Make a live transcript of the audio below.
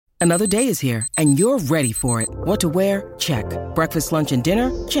Another day is here, and you're ready for it. What to wear? Check. Breakfast, lunch, and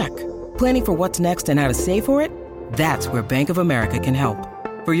dinner? Check. Planning for what's next and how to save for it? That's where Bank of America can help.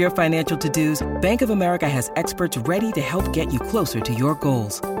 For your financial to-dos, Bank of America has experts ready to help get you closer to your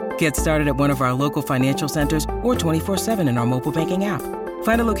goals. Get started at one of our local financial centers or 24/7 in our mobile banking app.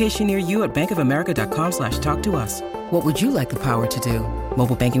 Find a location near you at bankofamerica.com/talktous. What would you like the power to do?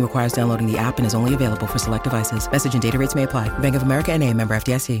 Mobile banking requires downloading the app and is only available for select devices. Message and data rates may apply. Bank of America N.A., member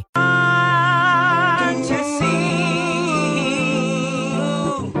FDIC. To see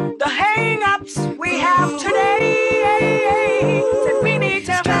the hang-ups we have today that we need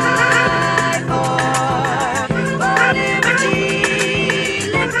to fight for liberty.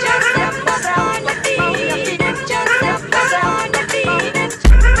 Lift yourself up on your feet. Lift yourself up on your feet.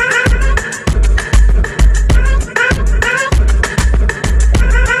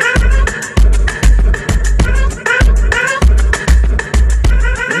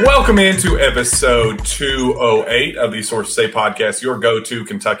 Welcome into episode 208 of the Sources Say podcast, your go-to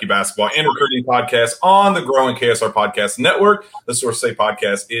Kentucky basketball and recruiting podcast on the growing KSR Podcast Network. The Sources Say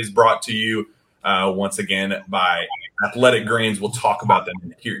podcast is brought to you once again by Athletic Greens. We'll talk about them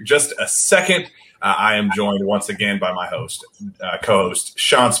here in just a second. I am joined once again by my co-host,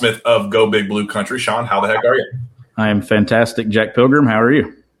 Sean Smith of Go Big Blue Country. Sean, how the heck are you? I am fantastic, Jack Pilgrim. How are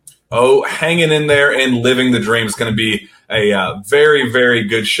you? Oh, hanging in there and living the dream. Is going to be a very, very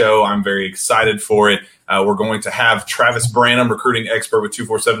good show. I'm very excited for it. We're going to have Travis Branham, recruiting expert with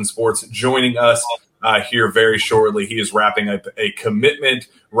 247 Sports, joining us here very shortly. He is wrapping up a commitment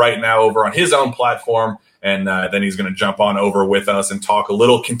right now over on his own platform, and then he's going to jump on over with us and talk a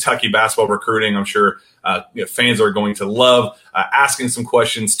little Kentucky basketball recruiting. I'm sure fans are going to love asking some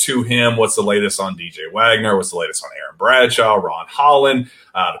questions to him. What's the latest on DJ Wagner? What's the latest on Aaron Bradshaw, Ron Holland,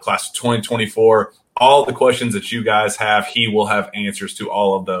 the class of 2024? All the questions that you guys have, he will have answers to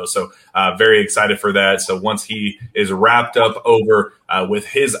all of those. So very excited for that. So once he is wrapped up over with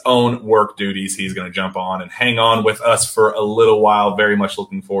his own work duties, he's going to jump on and hang on with us for a little while. Very much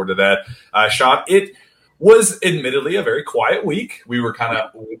looking forward to that. Sean, it was admittedly a very quiet week. We were kind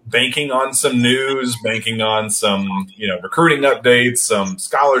of banking on some news, banking on some recruiting updates, some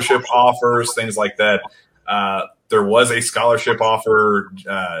scholarship offers, things like that. There was a scholarship offer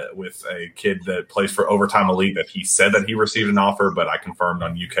with a kid that plays for Overtime Elite that he said that he received an offer, but I confirmed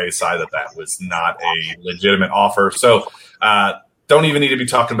on UK side that was not a legitimate offer. So don't even need to be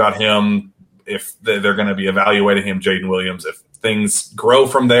talking about him if they're going to be evaluating him, Jaden Williams. If things grow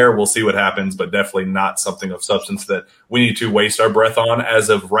from there, we'll see what happens, but definitely not something of substance that we need to waste our breath on as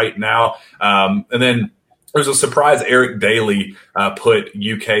of right now. And then there's a surprise. Eric Daly put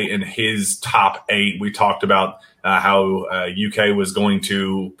UK in his top 8. We talked about how UK was going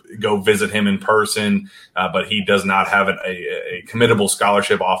to go visit him in person, but he does not have a committable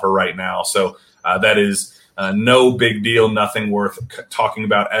scholarship offer right now. So that is no big deal, nothing worth talking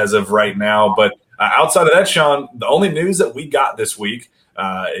about as of right now. But outside of that, Sean, the only news that we got this week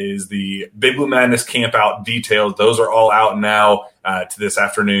is the Big Blue Madness camp out details. Those are all out now. To this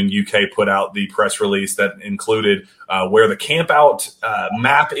afternoon, UK put out the press release that included where the camp out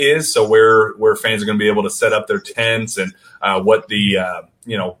map is, so where fans are going to be able to set up their tents and what the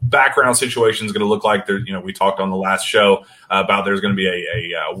background situation is going to look like. There, we talked on the last show about there's going to be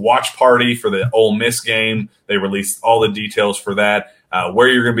a watch party for the Ole Miss game. They released all the details for that, where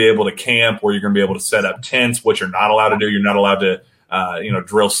you're going to be able to camp, where you're going to be able to set up tents, what you're not allowed to do. You're not allowed to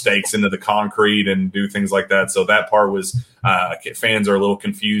drill stakes into the concrete and do things like that. So that part was fans are a little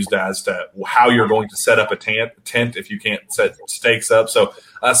confused as to how you're going to set up a tent if you can't set stakes up. So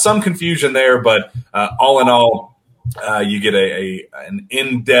some confusion there, but all in all, you get an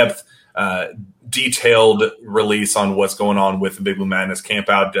in-depth, detailed release on what's going on with the Big Blue Madness camp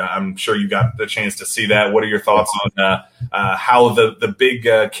out. I'm sure you got the chance to see that. What are your thoughts on how the big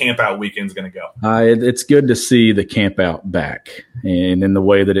camp out weekend is going to go? It's good to see the camp out back and in the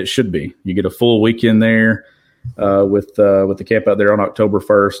way that it should be. You get a full weekend there with the camp out there on October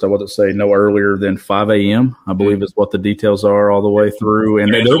 1st. I would say no earlier than 5 a.m. I believe is what the details are all the way through.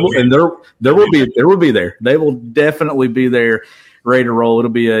 And there will be there. They will definitely be there, ready to roll.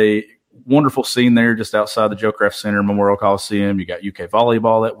 It'll be a wonderful scene there just outside the Joe Craft Center, Memorial Coliseum. You got UK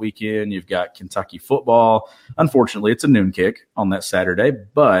volleyball that weekend. You've got Kentucky football. Unfortunately, it's a noon kick on that Saturday,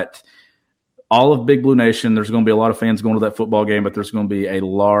 but all of Big Blue Nation, there's going to be a lot of fans going to that football game, but there's going to be a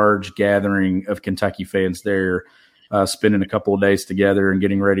large gathering of Kentucky fans there spending a couple of days together and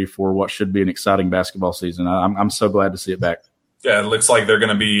getting ready for what should be an exciting basketball season. I'm so glad to see it back. Yeah, it looks like they're going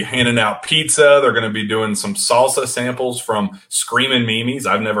to be handing out pizza. They're going to be doing some salsa samples from Screamin' Mimi's.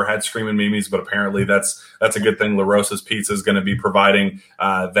 I've never had Screamin' Mimi's, but apparently that's a good thing. La Rosa's Pizza is going to be providing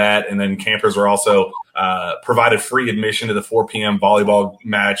that. And then campers are also provided free admission to the 4 p.m. volleyball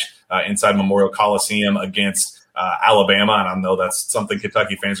match inside Memorial Coliseum against Alabama. And I know that's something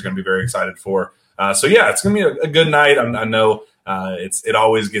Kentucky fans are going to be very excited for. So, yeah, it's going to be a good night. I know it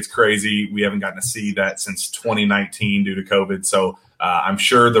always gets crazy. We haven't gotten to see that since 2019 due to COVID. So I'm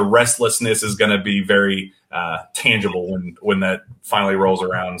sure the restlessness is going to be very tangible when that finally rolls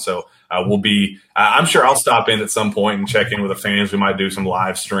around. So we'll be I'm sure I'll stop in at some point and check in with the fans. We might do some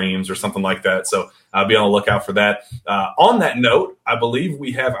live streams or something like that. So I'll be on the lookout for that. On that note, I believe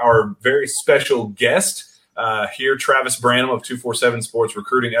we have our very special guest here, Travis Branham of 247 Sports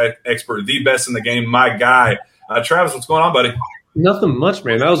recruiting expert, the best in the game, my guy. Travis, what's going on, buddy? Nothing much,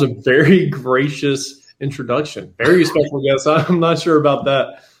 man. That was a very gracious introduction. Very special guest. I'm not sure about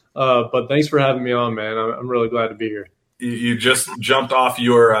that, but thanks for having me on, man. I'm really glad to be here. You just jumped off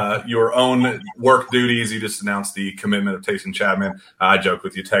your own work duties. You just announced the commitment of Taysom Chapman. I joked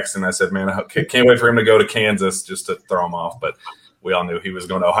with you, texting. I said, man, I can't wait for him to go to Kansas just to throw him off. But we all knew he was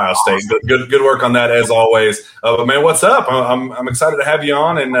going to Ohio State. Good work on that as always. But man, what's up? I'm excited to have you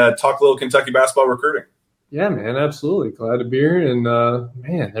on and talk a little Kentucky basketball recruiting. Yeah, man, absolutely. Glad to be here. And,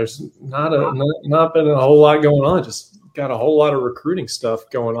 man, there's not been a whole lot going on. Just got a whole lot of recruiting stuff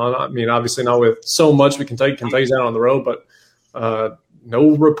going on. I mean, obviously not with so much with Kentucky. Kentucky's out on the road, but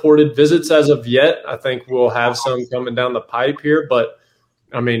no reported visits as of yet. I think we'll have some coming down the pipe here. But,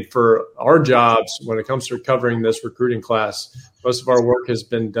 I mean, for our jobs, when it comes to covering this recruiting class, most of our work has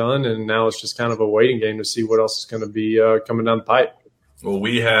been done, and now it's just kind of a waiting game to see what else is going to be coming down the pipe. Well,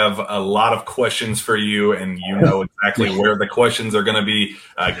 we have a lot of questions for you, and you know exactly where the questions are going to be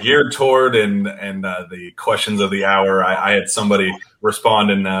geared toward, and the questions of the hour. I had somebody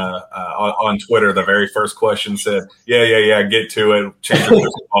responding on Twitter. The very first question said, yeah, get to it. Change your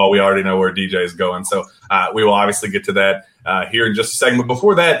ball. We already know where DJ is going. So we will obviously get to that here in just a second. But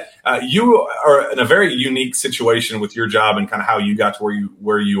before that, you are in a very unique situation with your job and kind of how you got to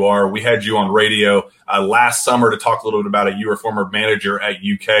where you are. We had you on radio last summer to talk a little bit about it. You were former manager at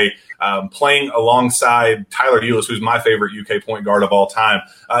UK, playing alongside Tyler Ulis, who's my favorite UK point guard of all time.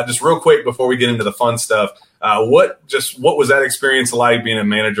 Just real quick before we get into the fun stuff, what was that experience like being a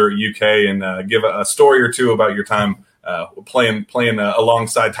manager at UK, and give a story or two about your time playing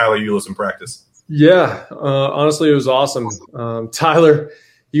alongside Tyler Ulis in practice? Yeah, honestly, it was awesome. Tyler,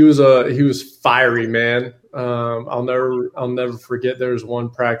 he was fiery, man. I'll never forget. There was one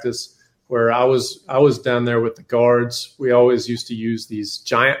practice where I was down there with the guards. We always used to use these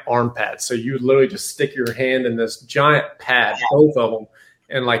giant arm pads. So you would literally just stick your hand in this giant pad, both of them,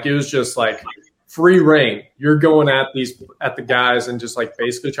 and like it was just like free reign. You're going at the guys and just like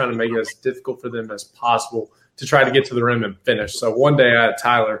basically trying to make it as difficult for them as possible to try to get to the rim and finish. So one day I had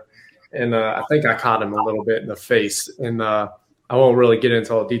Tyler. And I think I caught him a little bit in the face. And I won't really get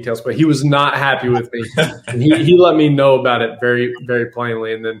into all the details, but he was not happy with me. And he let me know about it very, very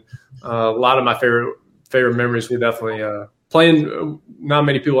plainly. And then a lot of my favorite memories were definitely playing. Not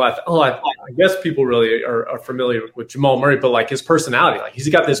many people I guess people really are familiar with Jamal Murray, but like his personality. Like he's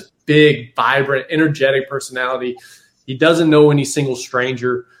got this big, vibrant, energetic personality. He doesn't know any single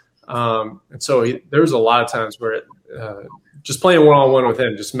stranger. And so there's a lot of times where just playing one-on-one with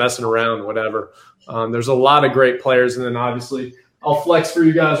him, just messing around, whatever. There's a lot of great players. And then obviously I'll flex for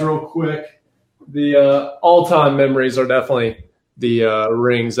you guys real quick. The all-time memories are definitely the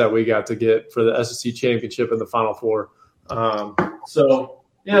rings that we got to get for the SEC championship and the Final Four. So,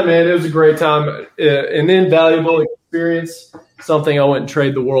 yeah, man, it was a great time. An invaluable experience, something I wouldn't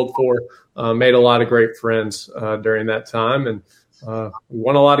trade the world for. Made a lot of great friends during that time and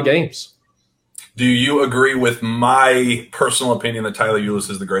won a lot of games. Do you agree with my personal opinion that Tyler Ulis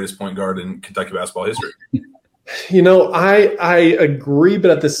is the greatest point guard in Kentucky basketball history? You know, I agree,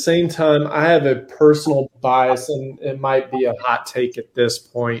 but at the same time, I have a personal bias, and it might be a hot take at this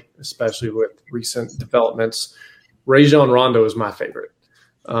point, especially with recent developments. Rajon Rondo is my favorite.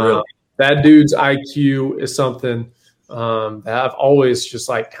 Really? That dude's IQ is something that I've always just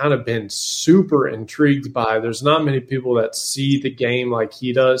like kind of been super intrigued by. There's not many people that see the game like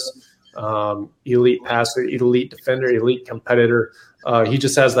he does. Elite passer, elite defender, elite competitor. He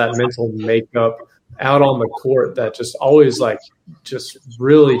just has that mental makeup out on the court that just always I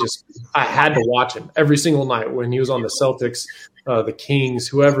had to watch him every single night when he was on the Celtics, the Kings,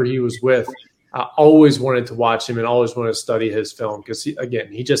 whoever he was with. I always wanted to watch him and always wanted to study his film because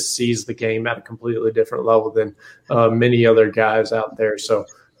he just sees the game at a completely different level than many other guys out there. So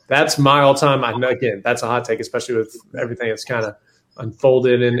that's my all-time. I know, again, that's a hot take, especially with everything that's kind of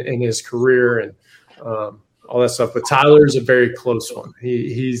unfolded in his career and all that stuff. But Tyler's a very close one.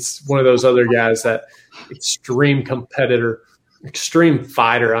 He's one of those other guys that extreme competitor, extreme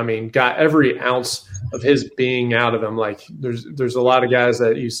fighter. I mean, got every ounce of his being out of him. Like there's a lot of guys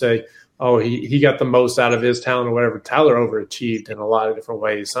that you say, oh, he got the most out of his talent or whatever. Tyler overachieved in a lot of different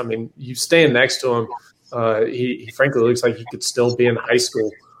ways. I mean, you stand next to him, he frankly looks like he could still be in high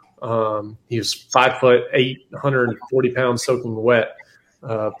school. He was 5'8", 140 pounds soaking wet.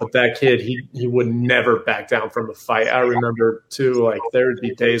 But that kid, he would never back down from a fight. I remember too, like there would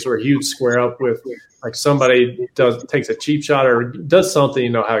be days where he would square up with like somebody takes a cheap shot or does something, you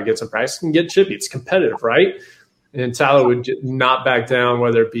know how it gets in practice and get chippy. It's competitive, right? And Tyler would not back down,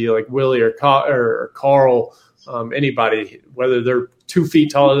 whether it be like Willie or Carl, anybody, whether they're 2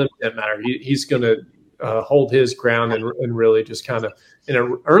 feet taller than him, it doesn't matter. He's going to hold his ground and really just kind of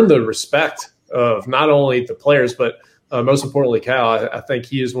earn the respect of not only the players, but most importantly, Cal. I think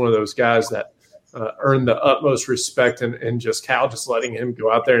he is one of those guys that earned the utmost respect and just Cal just letting him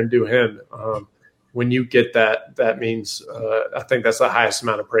go out there and do him. When you get that, that means I think that's the highest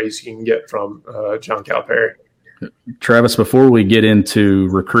amount of praise you can get from John Calipari. Travis, before we get into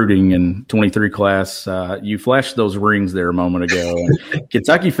recruiting in 23 class, you flashed those rings there a moment ago.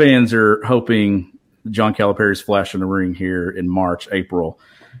 Kentucky fans are hoping John Calipari's flashing the ring here in March, April,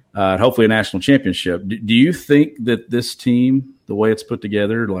 hopefully a national championship. Do you think that this team, the way it's put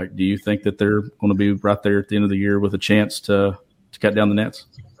together, like, do you think that they're going to be right there at the end of the year with a chance to cut down the nets?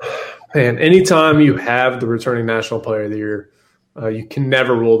 Man, anytime you have the returning national player of the year, you can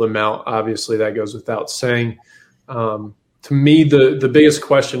never rule them out. Obviously, that goes without saying. To me, the biggest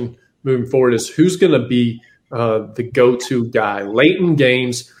question moving forward is who's going to be the go-to guy late in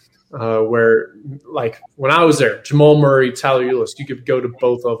games where, like when I was there, Jamal Murray, Tyler Ulis, you could go to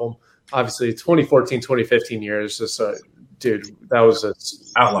both of them. Obviously, 2014, 2015 years, just dude, that was an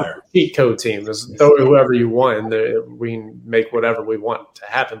outlier cheat code team. Just throw whoever you want, and we can make whatever we want to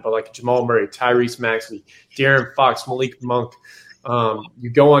happen. But like Jamal Murray, Tyrese Maxey, De'Aaron Fox, Malik Monk, you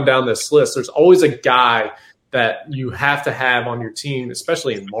go on down this list. There's always a guy that you have to have on your team,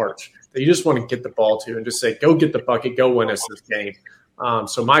 especially in March, that you just want to get the ball to and just say, go get the bucket, go win us this game.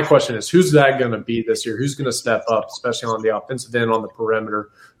 So my question is, who's that going to be this year? Who's going to step up, especially on the offensive end, on the perimeter?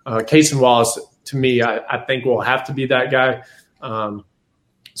 Cason Wallace, to me, I think will have to be that guy.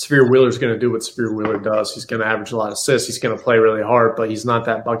 Safir Wheeler's going to do what Safir Wheeler does. He's going to average a lot of assists. He's going to play really hard, but he's not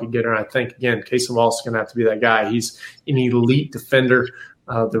that bucket getter. And I think, again, Cason Wallace is going to have to be that guy. He's an elite defender.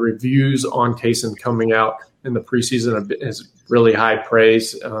 The reviews on Cason coming out in the preseason is really high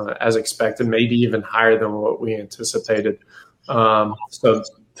praise, as expected, maybe even higher than what we anticipated. So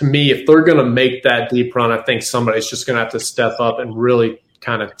to me, if they're going to make that deep run, I think somebody's just going to have to step up and really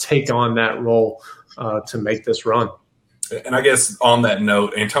kind of take on that role to make this run. And I guess on that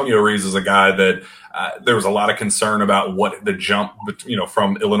note, Antonio Reeves is a guy that there was a lot of concern about what the jump,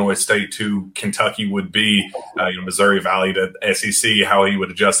 from Illinois State to Kentucky would be. Missouri Valley to SEC, how he would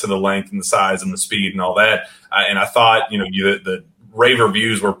adjust to the length and the size and the speed and all that. And I thought, the rave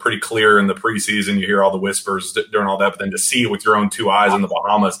reviews were pretty clear in the preseason. You hear all the whispers during all that, but then to see it with your own two eyes in the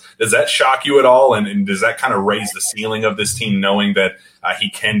Bahamas, does that shock you at all? And does that kind of raise the ceiling of this team, knowing that he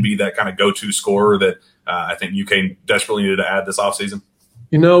can be that kind of go-to scorer that I think UK desperately needed to add this offseason?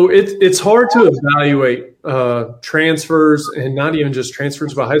 It's hard to evaluate transfers, and not even just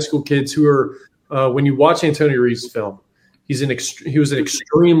transfers, but high school kids who are, when you watch Antonio Reeves' film, he was an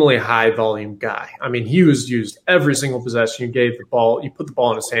extremely high volume guy. I mean, he was used every single possession. You put the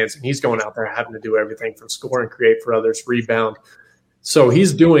ball in his hands, and he's going out there having to do everything from score and create for others, rebound. So he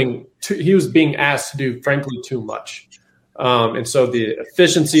was being asked to do, frankly, too much. And so the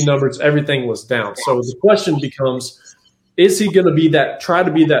efficiency numbers, everything was down. So the question becomes, is he going to try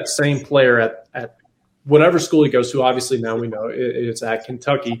to be that same player at whatever school he goes to? Obviously, now we know it's at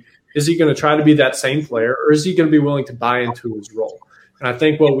Kentucky. Is he going to try to be that same player, or is he going to be willing to buy into his role? And I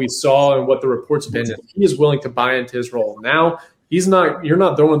think what we saw and what the reports have been is he is willing to buy into his role. Now you're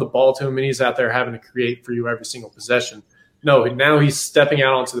not throwing the ball to him and he's out there having to create for you every single possession. No, now he's stepping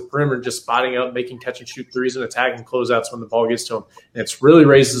out onto the perimeter, just spotting up, making catch-and-shoot threes and attacking closeouts when the ball gets to him. And it's really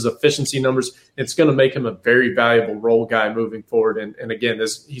raised his efficiency numbers. It's going to make him a very valuable role guy moving forward. And again,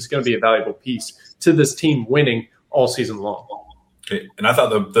 he's going to be a valuable piece to this team winning all season long. And I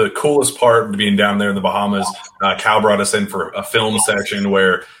thought the coolest part being down there in the Bahamas, Cal brought us in for a film section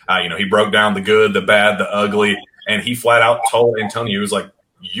where, he broke down the good, the bad, the ugly, and he flat out told Antonio, he was like,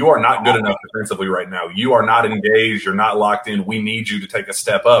 you are not good enough defensively right now. You are not engaged. You're not locked in. We need you to take a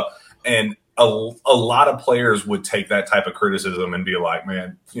step up. And a lot of players would take that type of criticism and be like,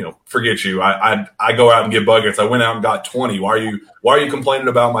 man, forget you. I go out and get buckets. I went out and got 20. Why are you complaining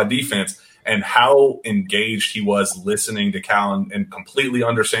about my defense? And how engaged he was listening to Cal and completely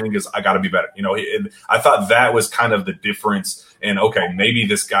understanding is, I got to be better. I thought that was kind of the difference. And okay, maybe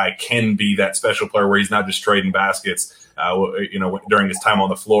this guy can be that special player where he's not just trading baskets, during his time on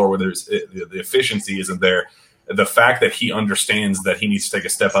the floor where the efficiency isn't there. The fact that he understands that he needs to take a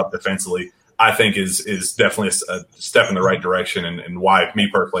step up defensively, I think is definitely a step in the right direction. And why, me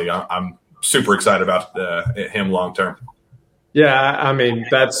personally, I'm super excited about him long term. Yeah, I mean,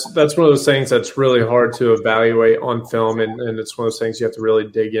 that's one of those things that's really hard to evaluate on film, and it's one of those things you have to really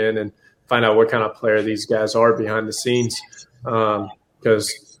dig in and find out what kind of player these guys are behind the scenes.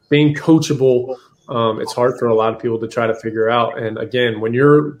 Because being coachable, it's hard for a lot of people to try to figure out. And again, when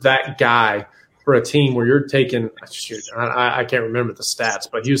you're that guy for a team where you're taking – I can't remember the stats,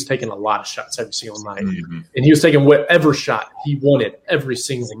 but he was taking a lot of shots every single night. Mm-hmm. And he was taking whatever shot he wanted every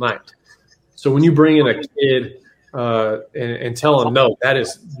single night. So when you bring in a kid – and tell him, no,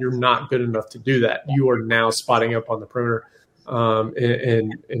 you're not good enough to do that. You are now spotting up on the perimeter.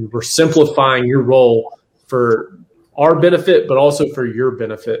 And we're simplifying your role for our benefit, but also for your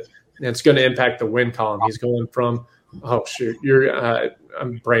benefit. And it's going to impact the win column. He's going from, I'm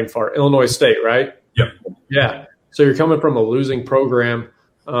brain fart, Illinois State, right? Yep. Yeah. So you're coming from a losing program,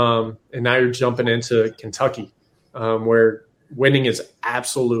 and now you're jumping into Kentucky, where winning is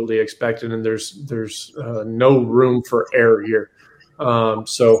absolutely expected, and there's no room for error here.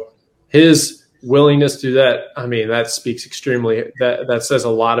 So his willingness to do that, I mean, that speaks extremely. That says a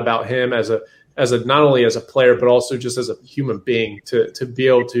lot about him as a not only as a player but also just as a human being to be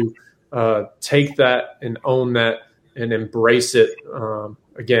able to take that and own that and embrace it.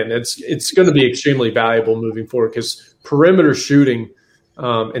 Again, it's going to be extremely valuable moving forward because perimeter shooting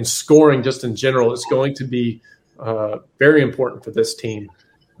and scoring just in general is going to be very important for this team.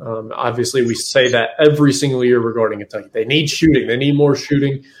 Obviously, we say that every single year regarding Kentucky. They need shooting. They need more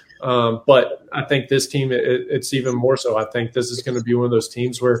shooting. But I think this team, it's even more so. I think this is going to be one of those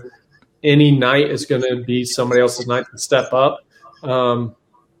teams where any night is going to be somebody else's night to step up. And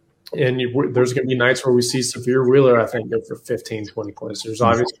there's going to be nights where we see Sahvir Wheeler, I think, go for 15, 20 points. There's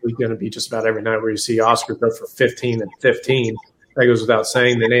obviously going to be just about every night where you see Oscar go for 15 and 15. That goes without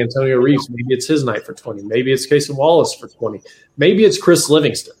saying. Then Antonio Reeves, maybe it's his night for 20. Maybe it's Casey Wallace for 20. Maybe it's Chris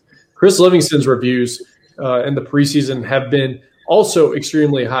Livingston. Chris Livingston's reviews in the preseason have been also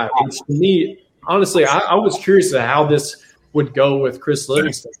extremely high, which to me, honestly, I was curious as to how this would go with Chris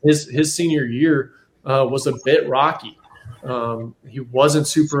Livingston. His senior year was a bit rocky. He wasn't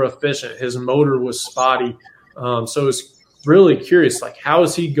super efficient. His motor was spotty. So it's really curious, like, how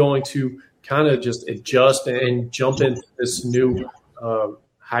is he going to kind of just adjust and jump into this new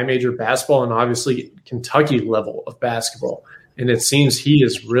high major basketball and obviously Kentucky level of basketball. And it seems he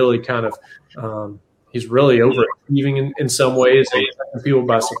is really kind of he's really overachieving in some ways and taking people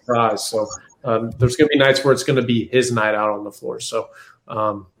by surprise. So there's going to be nights where it's going to be his night out on the floor. So,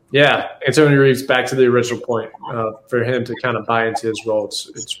 Antonio Reeves, back to the original point, for him to kind of buy into his role,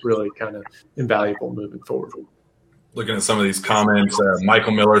 it's really kind of invaluable moving forward. Looking at some of these comments,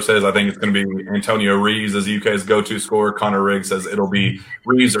 Michael Miller says, I think it's going to be Antonio Reeves as UK's go-to scorer. Connor Riggs says it'll be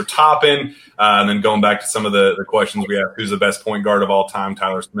Reeves or Toppin. And then going back to some of the questions we have, who's the best point guard of all time?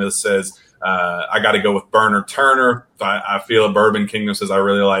 Tyler Smith says, I got to go with Bernard Turner. I feel Bourbon Kingdom says I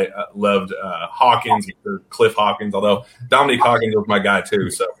really loved Hawkins, or Cliff Hawkins, although Dominique Hawkins was my guy too.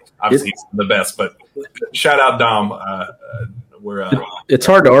 So obviously he's the best. But shout out Dom. It's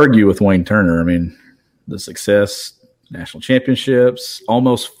hard to argue with Wayne Turner. I mean, the success, national championships,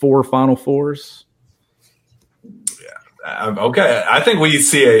 almost 4 Final Fours. Yeah. Okay. I think we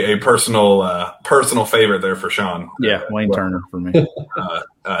see a personal favorite there for Sean. Yeah, Wayne Turner for me.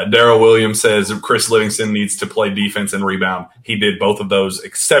 Daryl Williams says Chris Livingston needs to play defense and rebound. He did both of those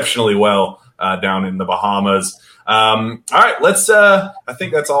exceptionally well down in the Bahamas. All right, let's. I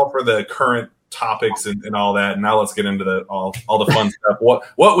think that's all for the current topics and all that. Now let's get into all the fun stuff.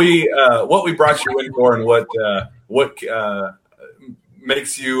 What we brought you in for, and what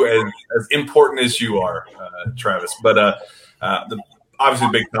makes you as important as you are, Travis. But obviously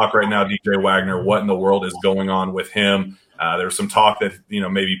big talk right now, DJ Wagner. What in the world is going on with him? There was some talk that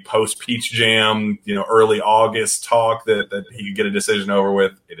maybe post Peach Jam, early August talk that he could get a decision over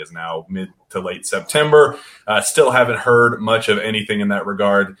with. It is now mid to late September. Still haven't heard much of anything in that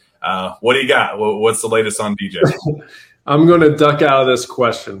regard. What do you got? What's the latest on DJ? I'm going to duck out of this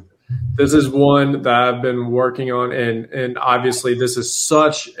question. This is one that I've been working on, and obviously this is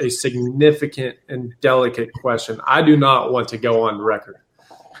such a significant and delicate question. I do not want to go on record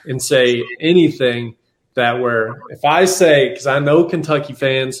and say anything that where if I say, because I know Kentucky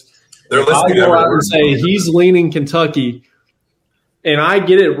fans, They're if I listening go every out word. and say he's leaning Kentucky, and I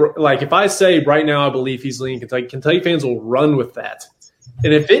get it, like if I say right now I believe he's leaning Kentucky, Kentucky fans will run with that.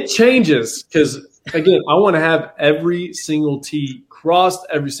 And if it changes, because again, I want to have every single T crossed,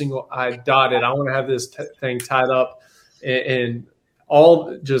 every single I dotted. I want to have this thing tied up and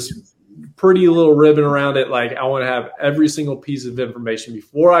all just pretty little ribbon around it. Like I want to have every single piece of information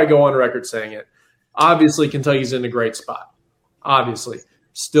before I go on record saying it. Obviously, Kentucky's in a great spot. Obviously,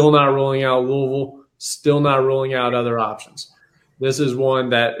 still not ruling out Louisville, still not ruling out other options. This is one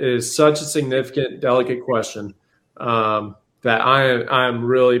that is such a significant, delicate question that I'm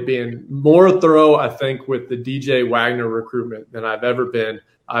really being more thorough, I think, with the DJ Wagner recruitment than I've ever been.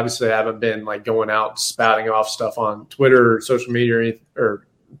 Obviously, I haven't been like going out spouting off stuff on Twitter or social media or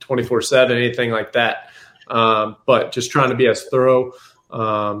 24/7, anything like that. But just trying to be as thorough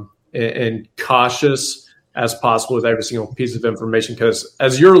and cautious as possible with every single piece of information. Because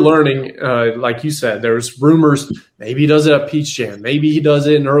as you're learning, like you said, there's rumors. Maybe he does it at Peach Jam. Maybe he does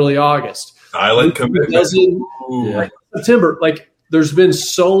it in early August. Silent commitment. He does it in September. Like there's been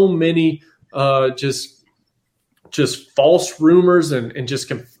so many just false rumors and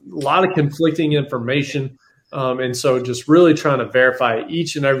just a lot of conflicting information. And so just really trying to verify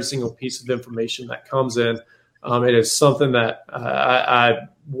each and every single piece of information that comes in. It is something that I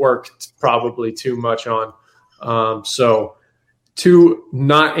worked probably too much on. So to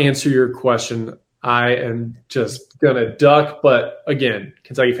not answer your question, I am just going to duck. But again,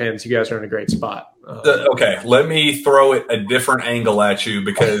 Kentucky fans, you guys are in a great spot. Okay, let me throw it a different angle at you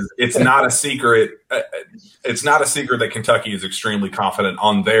because it's not a secret. It's not a secret that Kentucky is extremely confident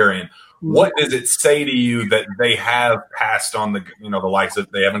on their end. What does it say to you that they have passed on the likes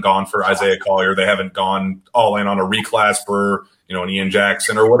of they haven't gone for Isaiah Collier, they haven't gone all in on a reclass for an Ian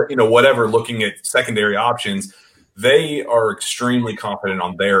Jackson or whatever, looking at secondary options? They are extremely confident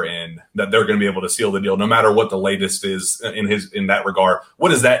on their end that they're going to be able to seal the deal, no matter what the latest is in that regard. What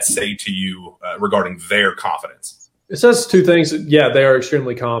does that say to you regarding their confidence? It says two things. Yeah, they are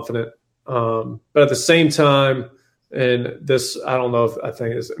extremely confident, but at the same time. And this, I don't know if I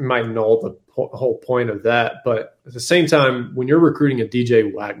think it might null the whole point of that. But at the same time, when you're recruiting a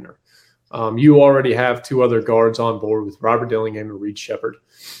DJ Wagner, you already have two other guards on board with Robert Dillingham and Reed Shepherd.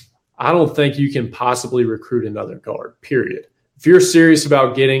 I don't think you can possibly recruit another guard, period. If you're serious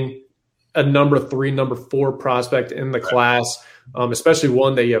about getting a number 3, number 4 prospect in the class, especially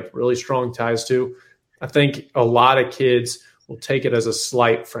one that you have really strong ties to, I think a lot of kids will take it as a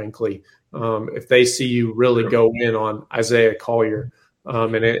slight, frankly. If they see you really go in on Isaiah Collier,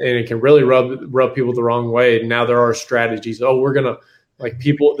 and it can really rub people the wrong way. Now there are strategies. Oh, we're gonna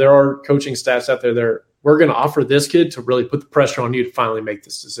there are coaching staffs out there. We're gonna offer this kid to really put the pressure on you to finally make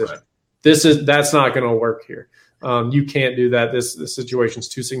this decision. Right. That's not going to work here. You can't do that. This situation's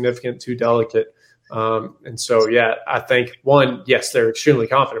too significant, too delicate. And so, yeah, I think one, yes, they're extremely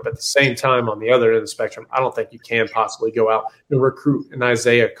confident, but at the same time, on the other end of the spectrum, I don't think you can possibly go out and recruit an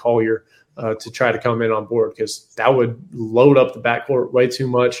Isaiah Collier to try to come in on board, because that would load up the backcourt way too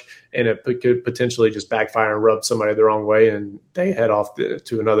much, and it could potentially just backfire and rub somebody the wrong way, and they head off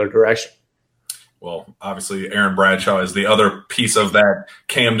to another direction. Well, obviously, Aaron Bradshaw is the other piece of that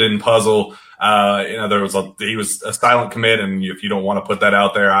Camden puzzle. He was a silent commit, and if you don't want to put that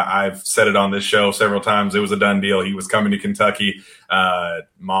out there, I've said it on this show several times. It was a done deal. He was coming to Kentucky.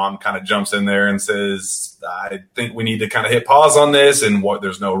 Mom kind of jumps in there and says, "I think we need to kind of hit pause on this, and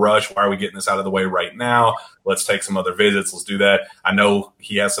there's no rush. Why are we getting this out of the way right now? Let's take some other visits. Let's do that." I know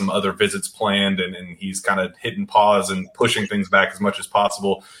he has some other visits planned, and he's kind of hitting pause and pushing things back as much as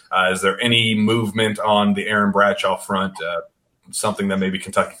possible. Is there any movement on the Aaron Bradshaw front? Something that maybe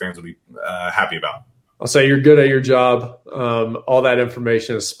Kentucky fans will be happy about? I'll say you're good at your job. All that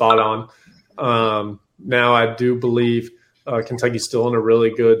information is spot on. Now, I do believe Kentucky's still in a really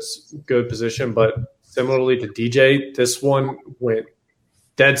good position, but similarly to DJ, this one went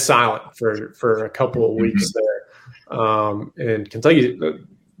dead silent for a couple of weeks there. And Kentucky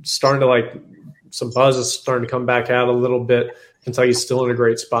starting to some buzz is starting to come back out a little bit. Kentucky's still in a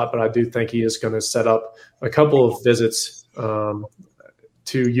great spot, but I do think he is going to set up a couple of visits to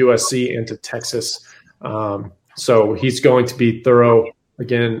USC and to Texas. So he's going to be thorough.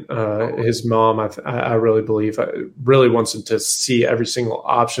 Again, his mom, I really believe, really wants him to see every single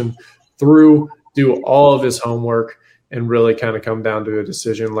option through, do all of his homework, and really kind of come down to a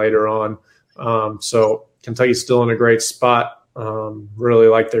decision later on. So Kentucky's still in a great spot. Really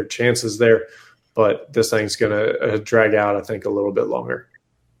like their chances there, but this thing's going to drag out, I think, a little bit longer.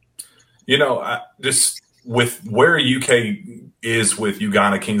 with where UK is with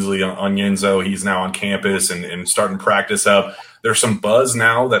Ugonna Kingsley Onyenso, he's now on campus and starting practice up. There's some buzz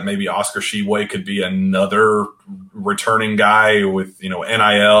now that maybe Oscar Tshiebwe could be another returning guy with,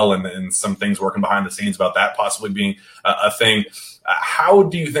 NIL and some things working behind the scenes about that possibly being a thing. How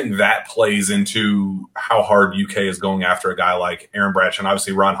do you think that plays into how hard UK is going after a guy like Aaron Bradshaw, and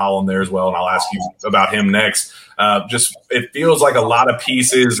obviously Ron Holland there as well, and I'll ask you about him next. It feels like a lot of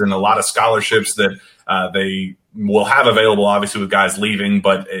pieces and a lot of scholarships that they will have available, obviously, with guys leaving,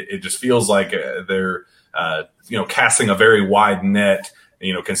 but it just feels like they're casting a very wide net,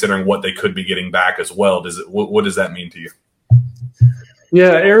 considering what they could be getting back as well. What does that mean to you?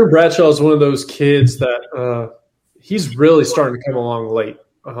 Yeah, Aaron Bradshaw is one of those kids that he's really starting to come along late.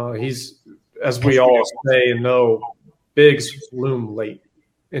 He's, as we all say and know, bigs bloom late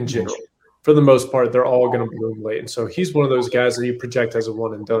in general. For the most part, they're all going to bloom late. And so he's one of those guys that you project as a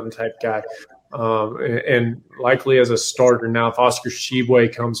one-and-done type guy. And likely as a starter. Now, if Oscar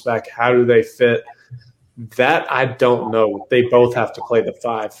Tshiebwe comes back, how do they fit? That I don't know. They both have to play the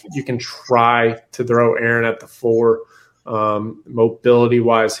 5. You can try to throw Aaron at the 4.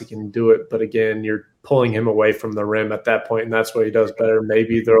 Mobility-wise, he can do it. But, again, you're pulling him away from the rim at that point, and that's what he does better.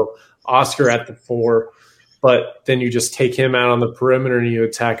 Maybe throw Oscar at the 4, but then you just take him out on the perimeter and you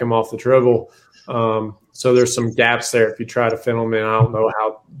attack him off the dribble. So there's some gaps there if you try to fit them in. I don't know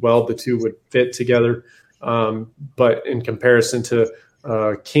how well the two would fit together. But in comparison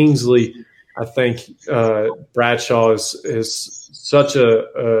to Kingsley, I think Bradshaw is such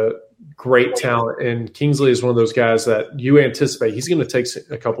a great talent. And Kingsley is one of those guys that you anticipate he's going to take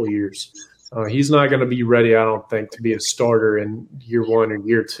a couple of years. He's not going to be ready, I don't think, to be a starter in year 1 or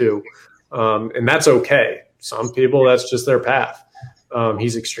year 2. And that's okay. Some people, that's just their path.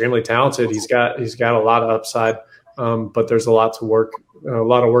 He's extremely talented. He's got a lot of upside, but there's a lot of work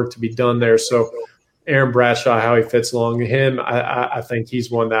to be done there. So Aaron Bradshaw, how he fits along him, I think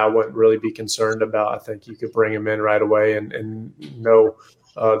he's one that I wouldn't really be concerned about. I think you could bring him in right away and know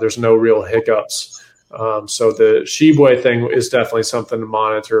there's no real hiccups. So the Tshiebwe thing is definitely something to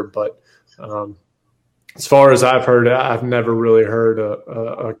monitor, but as far as I've heard, I've never really heard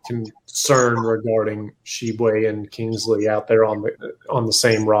a concern regarding Tshiebwe and Kingsley out there on the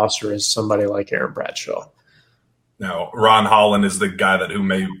same roster as somebody like Aaron Bradshaw. Now, Ron Holland is the guy who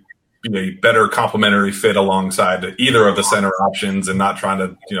may be a better complementary fit alongside either of the center options, and not trying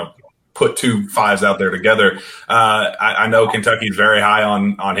to put 2 5s out there together. I know Kentucky's very high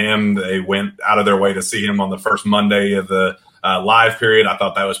on him. They went out of their way to see him on the first Monday of the live period. I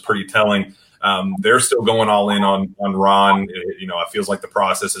thought that was pretty telling. They're still going all in on Ron. It feels like the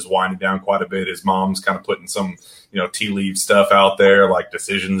process is winding down quite a bit. His mom's kind of putting some, tea leaf stuff out there, like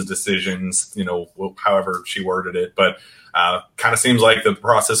decisions, however she worded it. But kind of seems like the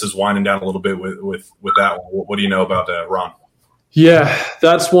process is winding down a little bit with that one. What do you know about Ron? Yeah,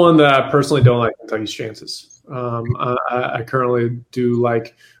 that's one that I personally don't like Kentucky's chances. I currently do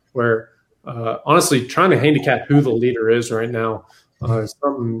like where, honestly, trying to handicap who the leader is right now is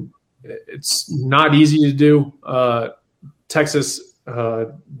something. It's not easy to do. Texas,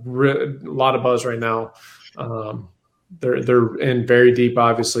 a lot of buzz right now. They're in very deep,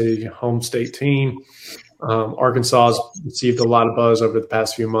 obviously, home state team. Arkansas has received a lot of buzz over the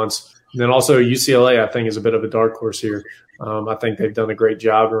past few months. And then also UCLA, I think, is a bit of a dark horse here. I think they've done a great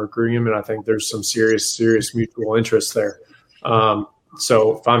job in recruiting him, and I think there's some serious mutual interest there.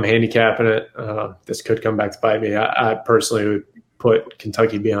 So if I'm handicapping it, this could come back to bite me. I personally would put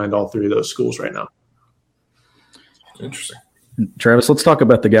Kentucky behind all 3 of those schools right now. Interesting. Travis, let's talk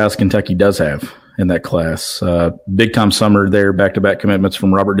about the guys Kentucky does have in that class. Big time summer there, back-to-back commitments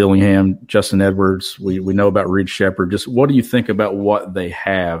from Robert Dillingham, Justin Edwards. We know about Reed Sheppard. Just what do you think about what they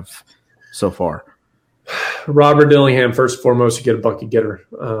have so far? Robert Dillingham, first and foremost, you get a bucket getter.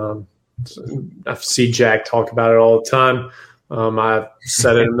 I see Jack talk about it all the time. I've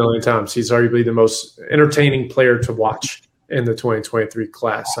said it a million times. He's arguably the most entertaining player to watch in the 2023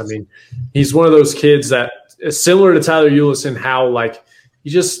 class. I mean, he's one of those kids that is similar to Tyler Ulis in how, he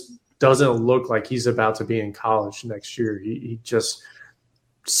just doesn't look like he's about to be in college next year. He just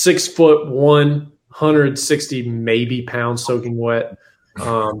 6'1", 160 maybe pounds soaking wet.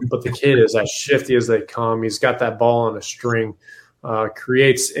 But the kid is as shifty as they come. He's got that ball on a string,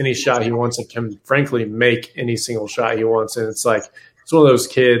 creates any shot he wants and can frankly make any single shot he wants. And it's one of those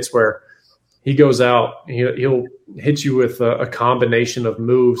kids where he goes out, he'll hit you with a combination of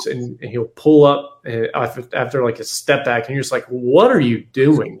moves, and he'll pull up after a step back, and you're just like, what are you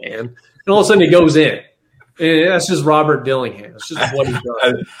doing, man? And all of a sudden he goes in. And that's just Robert Dillingham. It's just what he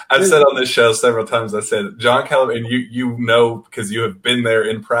does. I've said on this show several times, I said, John Calipari, and you know because you have been there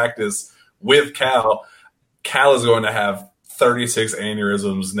in practice with Cal, Cal is going to have 36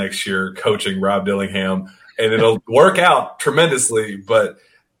 aneurysms next year coaching Rob Dillingham, and it'll work out tremendously. But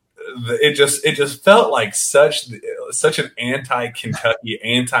it just felt like such an anti-Kentucky,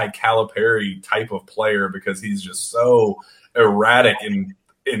 anti-Calipari type of player because he's just so erratic and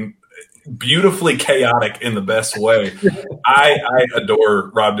beautifully chaotic in the best way. I adore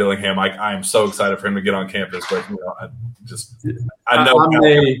Rob Dillingham. I'm so excited for him to get on campus, but I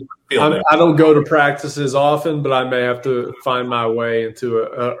don't go to practices often, but I may have to find my way into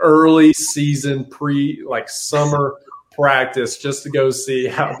an early season summer practice just to go see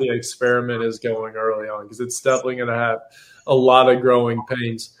how the experiment is going early on, because it's definitely going to have a lot of growing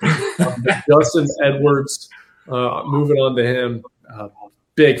pains. Justin Edwards, moving on to him,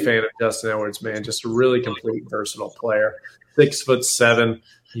 big fan of Justin Edwards, man. Just a really complete, versatile player. 6'7".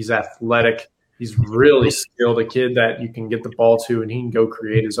 He's athletic. He's really skilled. A kid that you can get the ball to, and he can go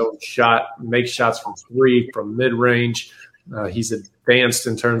create his own shot, make shots from three, from mid-range. He's advanced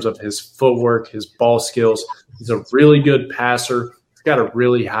in terms of his footwork, his ball skills. He's a really good passer. He's got a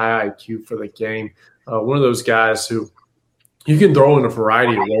really high IQ for the game. One of those guys who you can throw in a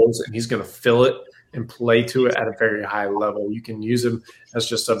variety of roles, and he's going to fill it and play to it at a very high level. You can use him as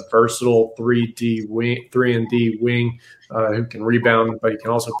just a versatile 3D wing, 3-and-D wing who can rebound, but he can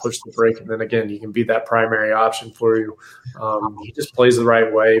also push the break. And then again, he can be that primary option for you. He just plays the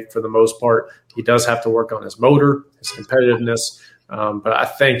right way for the most part. He does have to work on his motor, his competitiveness. But I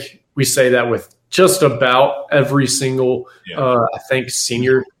think we say that with just about every single, I think,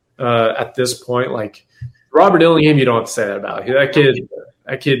 senior at this point. Like Robert Dillingham, you don't have to say that about.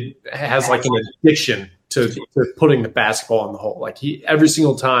 That kid has like an addiction to putting the basketball in the hole. Like every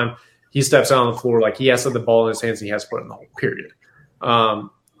single time he steps out on the floor, like he has to have the ball in his hands and he has to put it in the hole, period.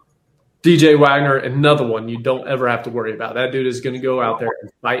 DJ Wagner, another one you don't ever have to worry about. That dude is going to go out there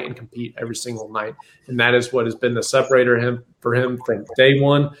and fight and compete every single night. And that is what has been the separator for him from day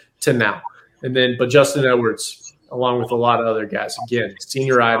one to now. But Justin Edwards, along with a lot of other guys, again,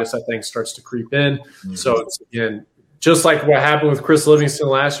 senioritis, I think, starts to creep in. Mm-hmm. So it's, again, just like what happened with Chris Livingston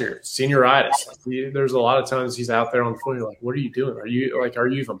last year, senioritis. There's a lot of times he's out there on the floor. You're like, what are you doing? Are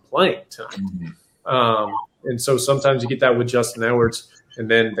you even playing tonight? Mm-hmm. And so sometimes you get that with Justin Edwards, and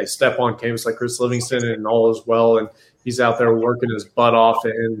then they step on campus like Chris Livingston, and all is well, and he's out there working his butt off,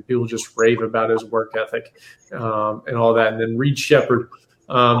 and people just rave about his work ethic and all that. And then Reed Shepherd,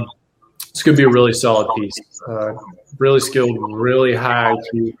 it's going to be a really solid piece. Really skilled, really high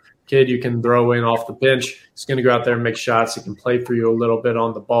IQ kid you can throw in off the bench. He's going to go out there and make shots. He can play for you a little bit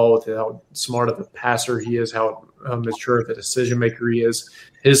on the ball with how smart of a passer he is, how mature of a decision maker he is.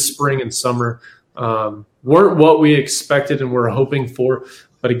 His spring and summer weren't what we expected and were hoping for.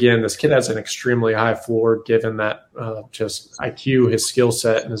 But again, this kid has an extremely high floor given that just IQ, his skill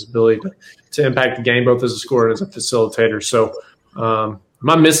set, and his ability to impact the game both as a scorer and as a facilitator. So am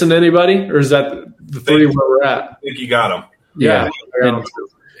I missing anybody, or is that the three where we're at? I think you got him. Yeah.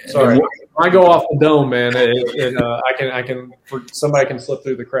 Sorry, I go off the dome, man, and somebody can slip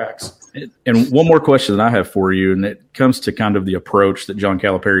through the cracks. And one more question that I have for you, and it comes to kind of the approach that John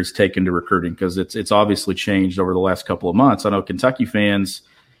Calipari's taken to recruiting, because it's obviously changed over the last couple of months. I know Kentucky fans,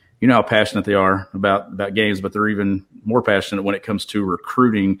 you know how passionate they are about games, but they're even more passionate when it comes to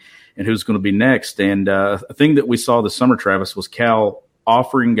recruiting and who's going to be next. And a thing that we saw this summer, Travis, was Cal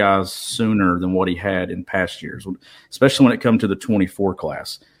offering guys sooner than what he had in past years, especially when it comes to the 24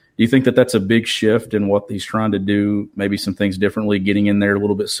 class. Do you think that that's a big shift in what he's trying to do, maybe some things differently, getting in there a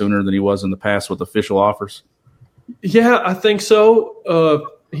little bit sooner than he was in the past with official offers? Yeah, I think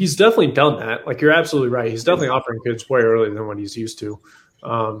so. He's definitely done that. Like, you're absolutely right. He's definitely offering kids way earlier than what he's used to.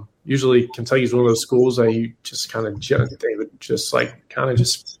 Usually Kentucky's one of those schools that you just kind of they would just like kind of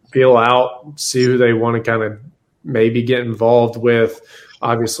just feel out, see who they want to kind of maybe get involved with.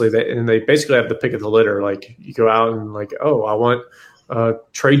 Obviously, they basically have the pick of the litter. Like, you go out and like, oh, I want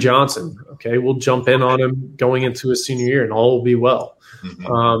Trey Johnson. Okay, we'll jump in on him going into his senior year, and all will be well.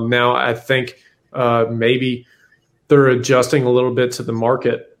 Mm-hmm. Now, I think maybe they're adjusting a little bit to the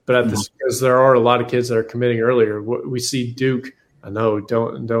market, but at this, because there are a lot of kids that are committing earlier. We see Duke. I know,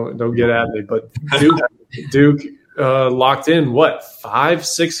 don't get at me, but Duke locked in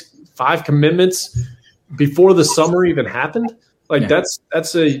five commitments before the summer even happened. Like,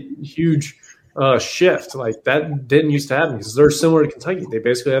 that's a huge shift. Like, that didn't used to happen because they're similar to Kentucky. They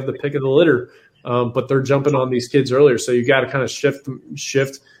basically have the pick of the litter, but they're jumping on these kids earlier. So you got to kind of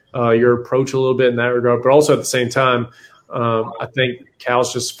shift your approach a little bit in that regard. But also at the same time, I think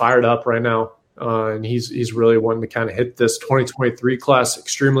Cal's just fired up right now. And he's really wanting to kind of hit this 2023 class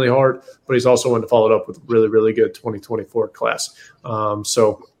extremely hard, but he's also wanting to follow it up with a really, really good 2024 class.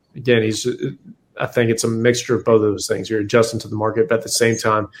 So again, I think it's a mixture of both of those things. You're adjusting to the market, but at the same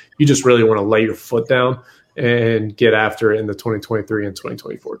time, you just really want to lay your foot down and get after it in the 2023 and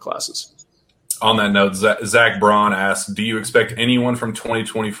 2024 classes. On that note, Zach Braun asks, do you expect anyone from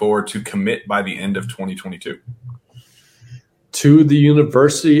 2024 to commit by the end of 2022? To the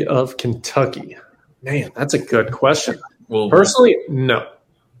University of Kentucky. Man, that's a good question. Well, personally, no,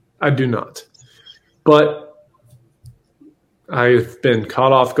 I do not. But I've been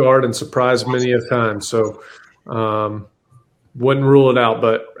caught off guard and surprised many a time. So wouldn't rule it out.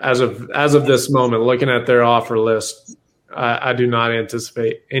 But as of this moment, looking at their offer list, I do not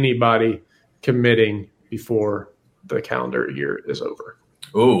anticipate anybody committing before the calendar year is over.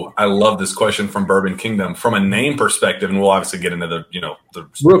 Ooh, I love this question from Bourbon Kingdom. From a name perspective, and we'll obviously get into the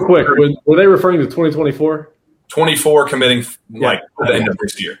real quick. Were they referring to 2024? 24 committing at the end of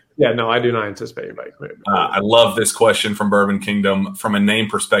this year. Yeah, no, I do not anticipate anybody committing. I love this question from Bourbon Kingdom. From a name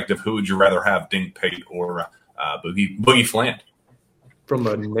perspective, who would you rather have, Dink Pate or Boogie Fland? From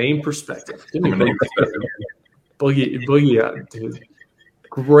a name perspective, Boogie, dude.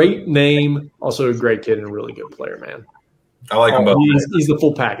 Great name, also a great kid and a really good player, man. I like him both. He's the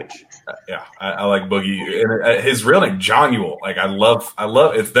full package. Yeah, I like Boogie. And his real name, Jonuel. Like I love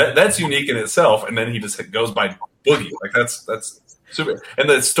it. That's unique in itself. And then he just goes by Boogie. Like that's super. And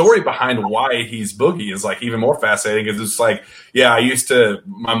the story behind why he's Boogie is like even more fascinating. Because it's like, yeah,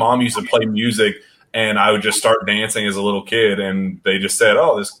 my mom used to play music, and I would just start dancing as a little kid, and they just said,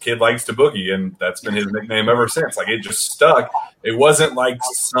 "Oh, this kid likes to boogie," and that's been his nickname ever since. Like it just stuck. It wasn't like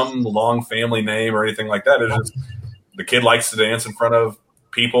some long family name or anything like that. It's just the kid likes to dance in front of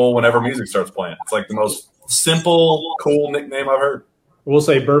people whenever music starts playing. It's like the most simple, cool nickname I've heard. We'll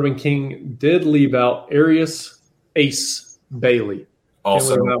say Bourbon King did leave out Arius Ace Bailey.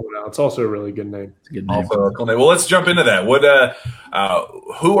 Also, it's also a really good name. Good name. Also a cool name. Well, let's jump into that.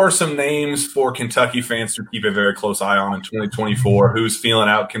 Who are some names for Kentucky fans to keep a very close eye on in 2024? Who's feeling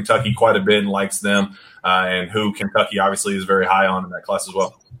out Kentucky quite a bit and likes them, and who Kentucky obviously is very high on in that class as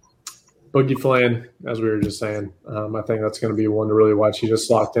well? Boogie Fland, as we were just saying. I think that's going to be one to really watch. He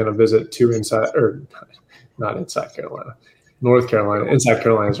just locked in a visit to North Carolina. Inside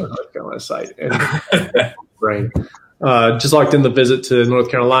Carolina is our North Carolina site. And brain. Just locked in the visit to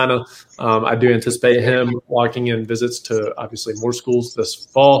North Carolina. I do anticipate him locking in visits to obviously more schools this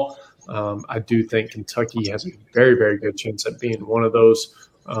fall. I do think Kentucky has a very, very good chance at being one of those.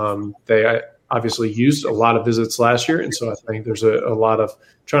 They obviously used a lot of visits last year, and so I think there's a lot of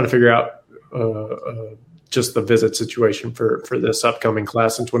trying to figure out just the visit situation for this upcoming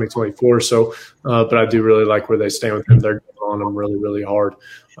class in 2024. So, but I do really like where they stand with him. They're going on them really, really hard.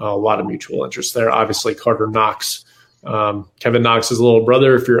 A lot of mutual interest there. Obviously, Carter Knox. Kevin Knox's little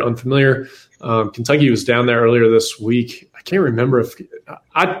brother, if you're unfamiliar. Kentucky was down there earlier this week. I can't remember if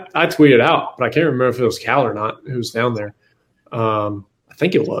I tweeted out, but I can't remember if it was Cal or not who was down there. I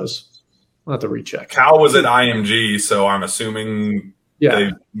think it was. I'll have to recheck. Cal was at IMG, so I'm assuming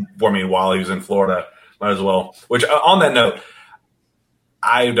while he was in Florida, might as well. Which, on that note,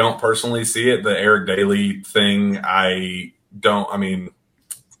 I don't personally see it. The Eric Daly thing, I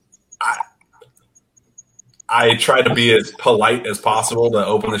try to be as polite as possible to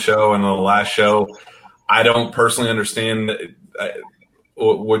open the show and the last show. I don't personally understand.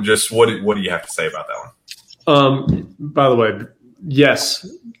 What do you have to say about that one? By the way, yes,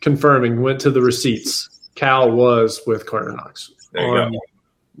 confirming, went to the receipts. Cal was with Carter Knox on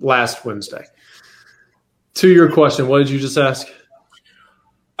last Wednesday. To your question, what did you just ask?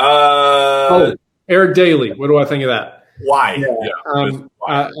 Eric Daly. What do I think of that? Why? Yeah.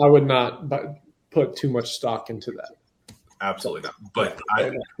 I would not put too much stock into that. Absolutely not. But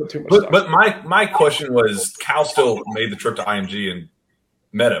my question was, Cal still made the trip to IMG and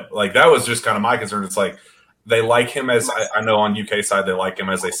met him. Like that was just kind of my concern. It's like they like him as I know on UK side they like him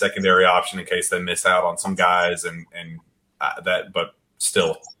as a secondary option in case they miss out on some guys and that. But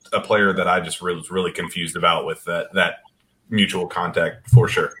still, a player that I just was really confused about with that mutual contact for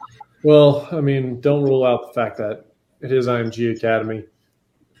sure. Well, I mean, don't rule out the fact that it is IMG Academy.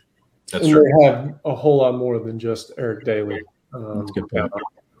 That's and true. They have a whole lot more than just Eric Daly. That's a good point.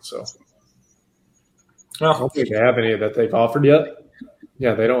 So, well, I don't think they have any that they've offered yet.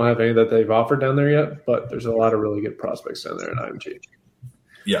 Yeah, they don't have any that they've offered down there yet, but there's a lot of really good prospects down there at IMG.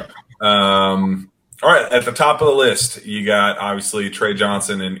 Yeah. All right, at the top of the list, you got obviously Trey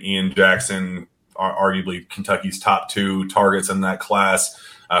Johnson and Ian Jackson, arguably Kentucky's top two targets in that class.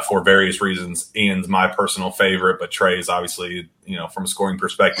 For various reasons. Ian's my personal favorite, but Trey's obviously, from a scoring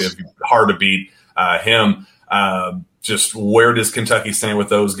perspective, hard to beat him. Just where does Kentucky stand with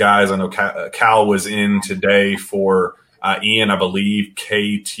those guys? I know Cal was in today for Ian, I believe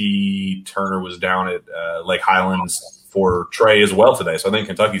KT Turner was down at Lake Highlands for Trey as well today. So I think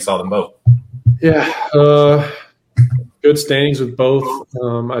Kentucky saw them both. Yeah, good standings with both.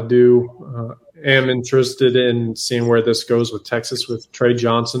 I am interested in seeing where this goes with Texas with Trey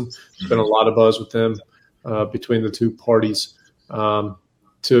Johnson. There's been a lot of buzz with them between the two parties. To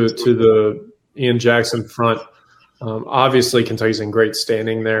the Ian Jackson front, obviously Kentucky's in great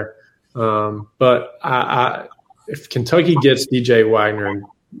standing there. But if Kentucky gets DJ Wagner in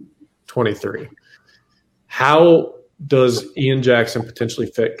 23, how does Ian Jackson potentially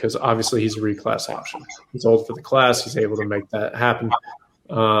fit? Because obviously he's a reclass option. He's old for the class. He's able to make that happen.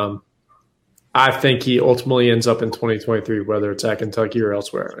 I think he ultimately ends up in 2023, whether it's at Kentucky or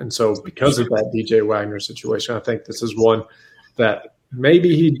elsewhere. And so because of that DJ Wagner situation, I think this is one that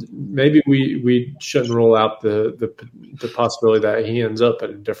maybe we shouldn't rule out the possibility that he ends up at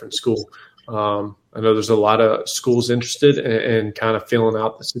a different school. I know there's a lot of schools interested in kind of feeling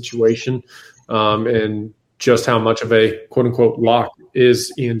out the situation and just how much of a quote unquote lock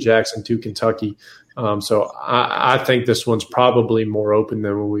is Ian Jackson to Kentucky. So I think this one's probably more open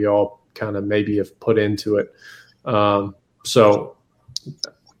than we all kind of maybe have put into it. So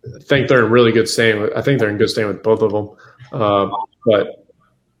I think they're in really good standing. I think they're in good standing with both of them. But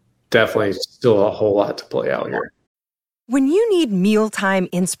definitely still a whole lot to play out here. When you need mealtime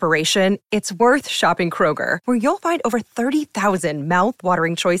inspiration, it's worth shopping Kroger, where you'll find over 30,000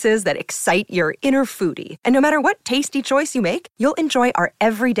 mouth-watering choices that excite your inner foodie. And no matter what tasty choice you make, you'll enjoy our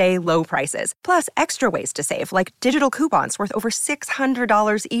everyday low prices, plus extra ways to save, like digital coupons worth over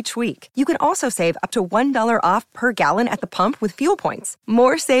 $600 each week. You can also save up to $1 off per gallon at the pump with fuel points.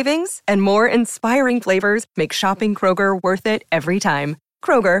 More savings and more inspiring flavors make shopping Kroger worth it every time.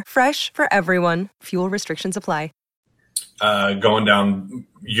 Kroger, fresh for everyone. Fuel restrictions apply. Going down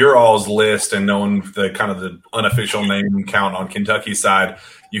your all's list and knowing the kind of the unofficial name count on Kentucky's side,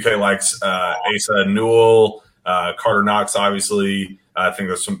 UK likes Asa Newell, Carter Knox, obviously. I think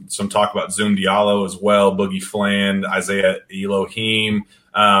there's some talk about Zoom Diallo as well, Boogie Fland, Isaiah Elohim.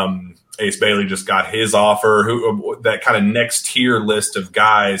 Ace Bailey just got his offer. That kind of next tier list of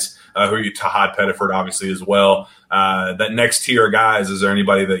guys, Tahad Pettiford obviously as well. That next tier of guys, is there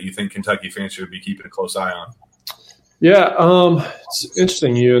anybody that you think Kentucky fans should be keeping a close eye on? Yeah, it's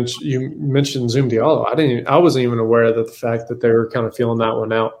interesting. You mentioned Zoom Diallo. I wasn't even aware that the fact that they were kind of feeling that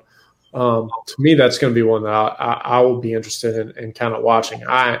one out. To me, that's going to be one that I will be interested in kind of watching.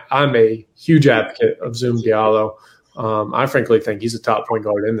 I'm a huge advocate of Zoom Diallo. I frankly think he's a top point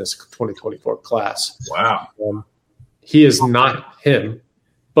guard in this 2024 class. Wow. He is not him,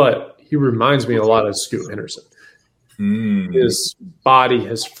 but he reminds me a lot of Scoot Henderson. His body,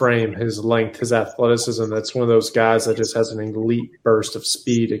 his frame, his length, his athleticism. That's one of those guys that just has an elite burst of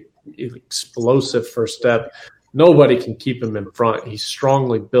speed, explosive first step. Nobody can keep him in front. He's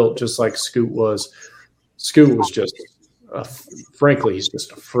strongly built, just like Scoot was. Scoot was just, frankly, he's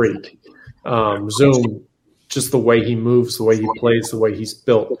just a freak. Zoom, just the way he moves, the way he plays, the way he's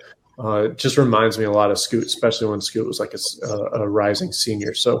built, just reminds me a lot of Scoot, especially when Scoot was like a rising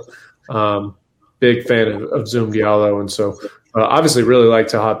senior. So, big fan of Zoom Diallo, and so obviously really like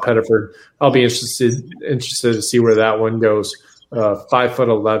Tahad Pettiford. I'll be interested to see where that one goes.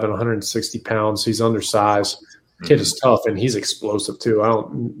 5'11", 160 pounds. He's undersized. Kid is tough, and he's explosive too.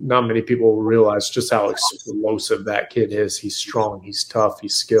 Not many people realize just how explosive that kid is. He's strong. He's tough.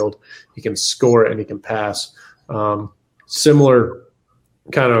 He's skilled. He can score and he can pass. Similar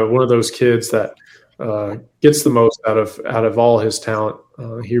kind of one of those kids that gets the most out of all his talent.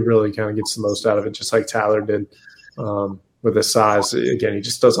 He really kind of gets the most out of it, just like Tyler did with his size. Again, he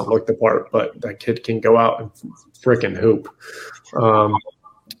just doesn't look the part, but that kid can go out and freaking hoop.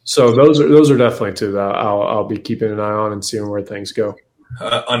 So those are definitely two that I'll be keeping an eye on and seeing where things go.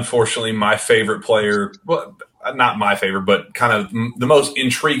 Unfortunately, my favorite player, well, not my favorite, but kind of the most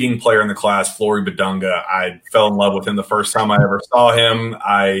intriguing player in the class, Flory Badunga. I fell in love with him the first time I ever saw him.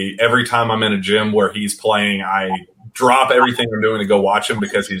 Every time I'm in a gym where he's playing, I drop everything I'm doing to go watch him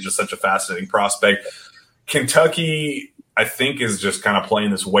because he's just such a fascinating prospect. Kentucky, I think, is just kind of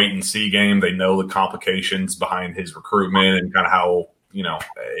playing this wait and see game. They know the complications behind his recruitment and kind of how,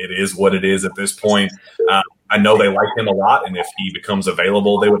 it is what it is at this point. I know they like him a lot, and if he becomes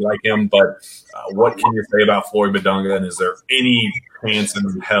available, they would like him. But what can you say about Flory Badunga, and is there any chance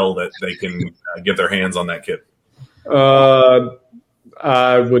in hell that they can get their hands on that kid?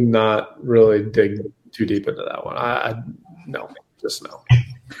 I would not really dig too deep into that one. No.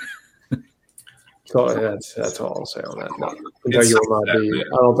 So that's all I'll say on that. No, Kentucky will not be.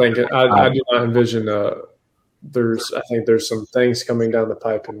 I don't think. I do not envision. I think there's some things coming down the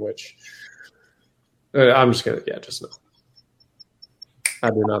pipe in which I'm just gonna. Yeah, just no. I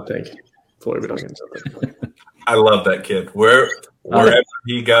do not think Floyd Williams. I love that kid. Wherever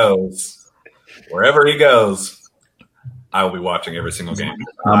he goes, I will be watching every single game.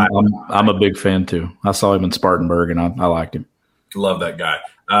 I'm a big fan too. I saw him in Spartanburg, and I liked him. Love that guy.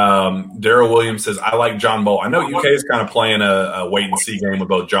 Daryl Williams says, I like John Bull. I know UK is kind of playing a wait-and-see game with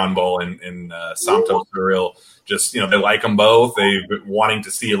both John Bull and Santos Surreal. Just, they like them both. They've been wanting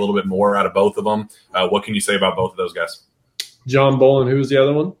to see a little bit more out of both of them. What can you say about both of those guys? John Bull, and who's the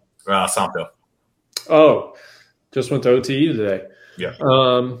other one? Santos. Oh, just went to OTE today. Yeah.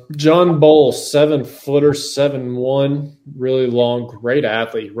 John Bull, 7-footer, 7'1", really long, great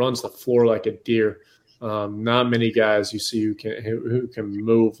athlete. Runs the floor like a deer. Not many guys you see who can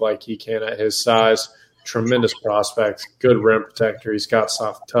move like he can at his size. Tremendous prospect, good rim protector. He's got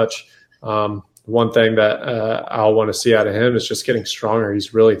soft touch. One thing that I'll want to see out of him is just getting stronger.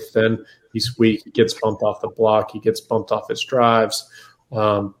 He's really thin. He's weak. He gets bumped off the block. He gets bumped off his drives.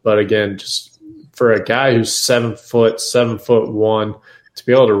 But again, just for a guy who's 7 foot, 7'1", to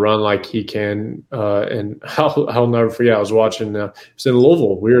be able to run like he can, and I'll never forget. I was watching. It was in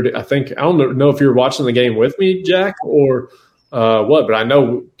Louisville. I don't know if you were watching the game with me, Jack, or what, but I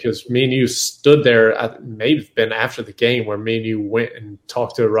know because me and you stood there. It may have been after the game where me and you went and tried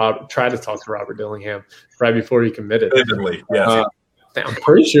to talk to Robert Dillingham right before he committed. Vividly, yes. I'm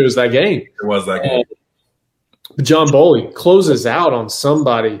pretty sure it was that game. It was that game. John Boley closes out on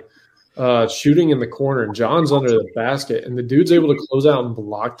somebody shooting in the corner, and John's under the basket, and the dude's able to close out and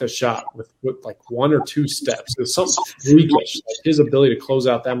block the shot with like 1 or 2 steps. It's something freakish. Like his ability to close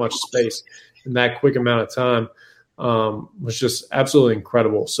out that much space in that quick amount of time was just absolutely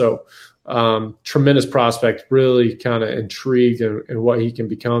incredible. So tremendous prospect, really kind of intrigued in what he can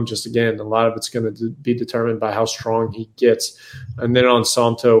become. Just again, a lot of it's going to be determined by how strong he gets. And then on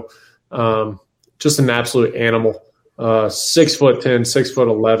Santo, just an absolute animal. 6'10",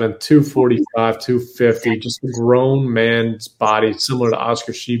 6'11", 245, 250, just a grown man's body, similar to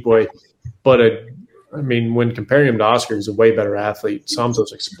Oscar Tshiebwe. But when comparing him to Oscar, he's a way better athlete.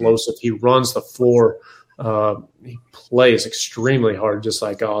 Santo's explosive. He runs the floor. He plays extremely hard, just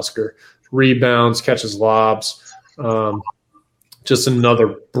like Oscar. Rebounds, catches lobs. Just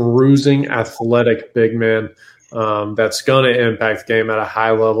another bruising, athletic big man that's going to impact the game at a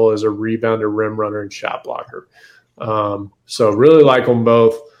high level as a rebounder, rim runner, and shot blocker. So really like them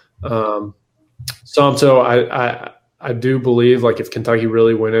both. Santo, I do believe, like, if Kentucky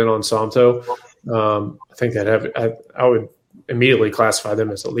really went in on Santo, I think I would immediately classify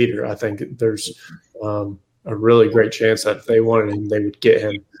them as a leader. I think there's a really great chance that if they wanted him, they would get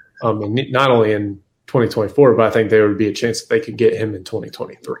him. And not only in 2024, but I think there would be a chance that they could get him in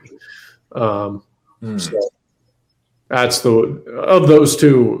 2023. So that's of those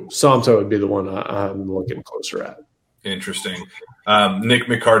two, Santo would be the one I'm looking closer at. Interesting. Nick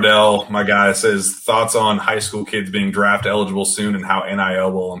McCardell, my guy, says thoughts on high school kids being draft eligible soon and how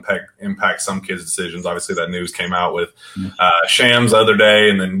NIL will impact some kids' decisions. Obviously, that news came out with Shams the other day,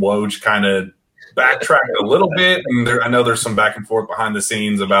 and then Woj kind of backtracked a little bit. And I know there's some back and forth behind the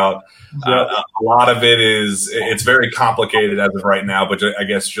scenes about a lot of it's very complicated as of right now, but I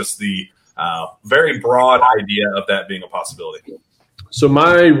guess just the very broad idea of that being a possibility. So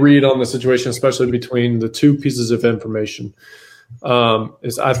my read on the situation, especially between the two pieces of information,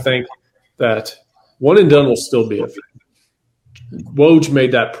 is I think that one and done will still be a thing. Woj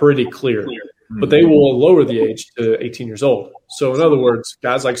made that pretty clear, but they will lower the age to 18 years old. So in other words,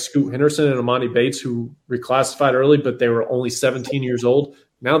 guys like Scoot Henderson and Amani Bates, who reclassified early, but they were only 17 years old,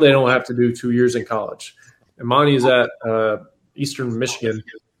 now they don't have to do 2 years in college. Amani is at Eastern Michigan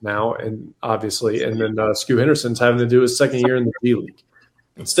now, and obviously, and then Scoot Henderson's having to do his second year in the G League.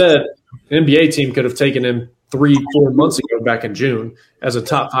 Instead, an NBA team could have taken him 3-4 months ago back in June as a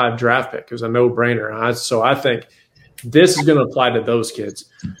top 5 draft pick. It was a no-brainer. So I think this is going to apply to those kids.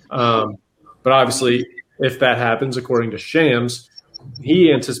 But obviously, if that happens, according to Shams,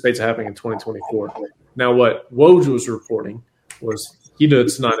 he anticipates it happening in 2024. Now, what Woj was reporting was he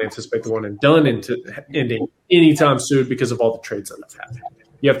does not anticipate the one and done ending anytime soon because of all the trades that have happened.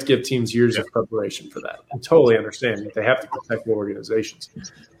 You have to give teams years of preparation for that. I totally understand that they have to protect the organizations.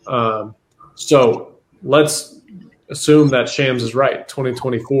 So let's assume that Shams is right.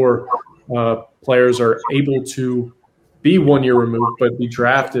 2024 players are able to be 1 year removed, but be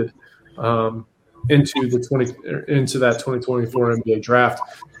drafted into that 2024 NBA draft.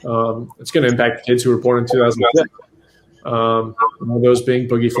 It's going to impact the kids who were born in 2010. One of those being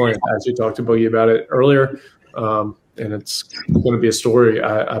Boogie Flant. I actually talked to Boogie about it earlier. And it's going to be a story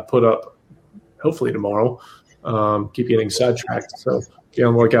I put up hopefully tomorrow. Keep getting sidetracked, so be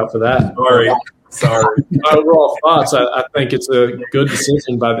on the lookout for that. Sorry. My overall thoughts, I think it's a good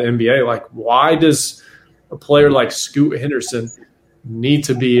decision by the NBA. Like, why does a player like Scoot Henderson need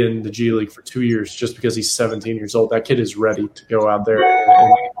to be in the G League for 2 years just because he's 17 years old? That kid is ready to go out there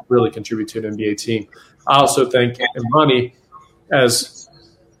and really contribute to an NBA team. I also think Imani, as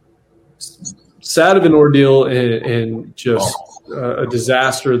sad of an ordeal and just a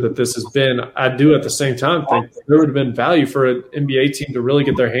disaster that this has been, I do at the same time think there would have been value for an NBA team to really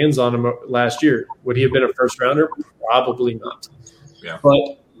get their hands on him last year. Would he have been a first rounder? Probably not. Yeah.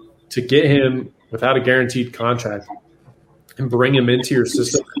 But to get him without a guaranteed contract and bring him into your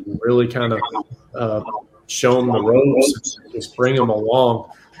system and really kind of show him the ropes, just bring him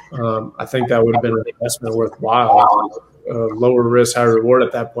along, I think that would have been an investment worthwhile. Lower risk, high reward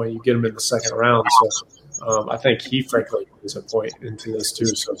at that point. You get him in the second round. So I think he, frankly, is a point into this too.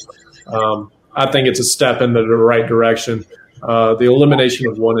 So I think it's a step in the right direction. The elimination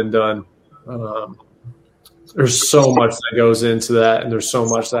of one and done, there's so much that goes into that, and there's so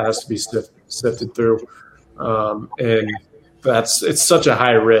much that has to be sifted through. And it's such a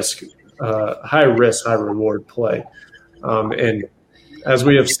high risk, high reward play. And as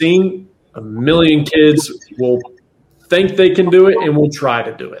we have seen, a million kids will think they can do it and will try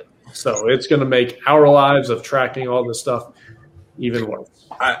to do it. So it's going to make our lives of tracking all this stuff even worse.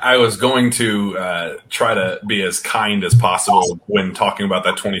 I was going to try to be as kind as possible when talking about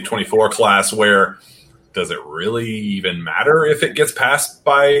that 2024 class, where does it really even matter if it gets passed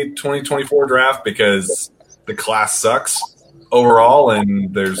by 2024 draft, because the class sucks overall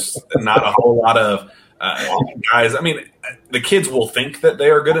and there's not a whole lot of guys. I mean, the kids will think that they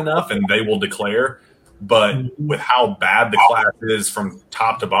are good enough and they will declare, but with how bad the class is from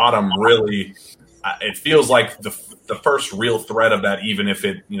top to bottom, really, it feels like the first real threat of that, even if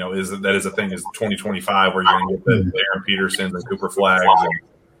it is a thing, is 2025, where you're going to get the Aaron Petersons and Cooper Flags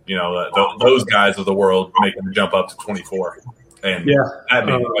and those guys of the world making the jump up to 24. And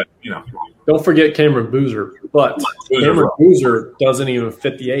don't forget Cameron Boozer. But Cameron Boozer doesn't even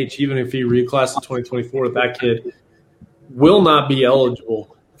fit the age. Even if he reclassed to 2024, that kid will not be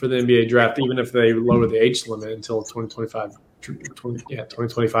eligible for the NBA draft, even if they lower the age limit until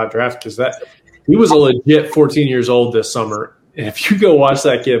 2025 draft, because he was a legit 14 years old this summer. And if you go watch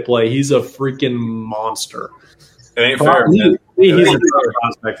that kid play, he's a freaking monster. It ain't fair. He's a better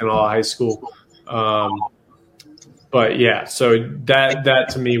prospect in all high school. But yeah, so that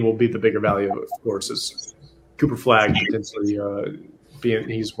to me will be the bigger value, of course, is Cooper Flag potentially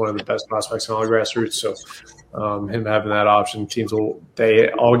he's one of the best prospects in all grassroots. So him having that option, they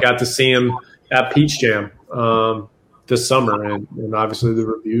all got to see him at Peach Jam this summer, and obviously the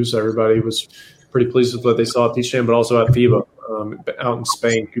reviews, everybody was pretty pleased with what they saw at Peach Jam, but also at FIBA out in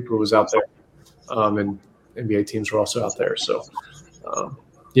Spain. Cooper was out there, and NBA teams were also out there. So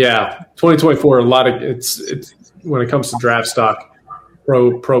 2024, a lot of it's when it comes to draft stock,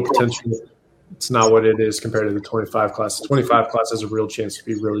 pro potential, it's not what it is compared to the 25 class. The 25 class has a real chance to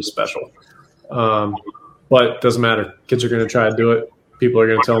be really special. But it doesn't matter. Kids are going to try to do it. People are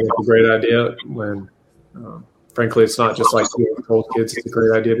going to tell them it's a great idea when, frankly, it's not just like told kids it's a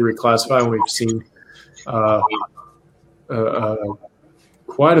great idea to reclassify. And we've seen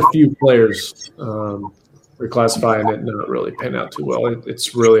quite a few players reclassifying it and not really pan out too well.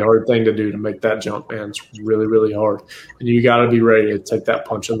 It's a really hard thing to do, to make that jump, man. It's really, really hard. And you got to be ready to take that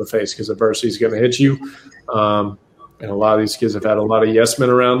punch in the face, because adversity is going to hit you. And a lot of these kids have had a lot of yes men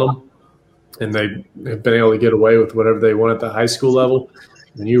around them, and they have been able to get away with whatever they want at the high school level.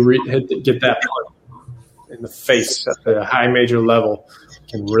 When you get that punch in the face at the high major level,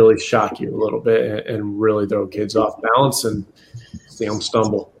 can really shock you a little bit and really throw kids off balance and see them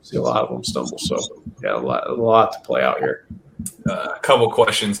stumble. See a lot of them stumble. So, yeah, a lot to play out here. A couple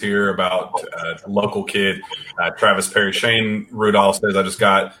questions here about local kid, Travis Perry. Shane Rudolph says, I just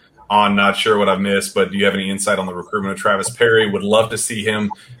got on, not sure what I've missed, but do you have any insight on the recruitment of Travis Perry? Would love to see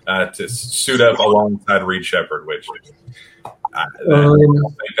him to suit up alongside Reed Sheppard, which I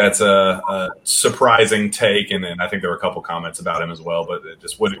think that's a surprising take, and I think there were a couple comments about him as well. But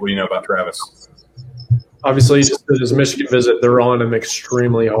just what do you know about Travis? Obviously, he just did his Michigan visit. They're on him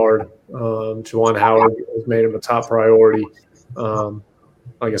extremely hard. Juwan Howard has made him a top priority. Like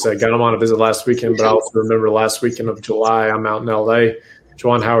I said, got him on a visit last weekend, but I also remember last weekend of July, I'm out in L.A.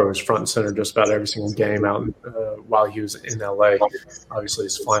 Juwan Howard was front and center just about every single game out while he was in L.A. Obviously,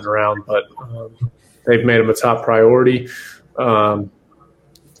 he's flying around, but they've made him a top priority. And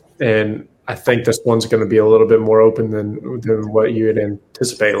I think this one's going to be a little bit more open than what you would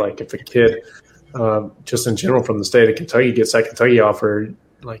anticipate. Like if a kid – just in general from the state of Kentucky gets that Kentucky offer,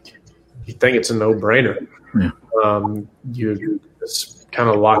 like you think it's a no-brainer. Yeah. You just kind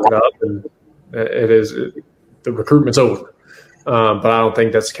of lock it up and the recruitment's over. But I don't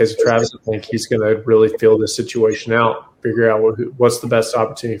think that's the case with Travis. I think he's going to really feel this situation out, figure out what's the best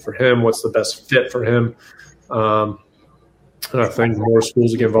opportunity for him, what's the best fit for him. And I think more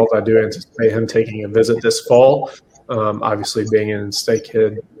schools get involved. I do anticipate him taking a visit this fall. Obviously, being an in-state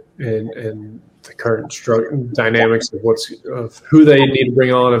kid and the current dynamics of who they need to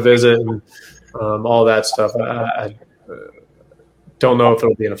bring on a visit and all that stuff. I don't know if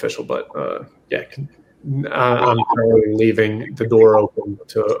it'll be an official, but yeah, I'm probably leaving the door open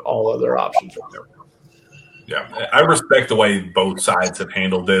to all other options right now. Yeah, I respect the way both sides have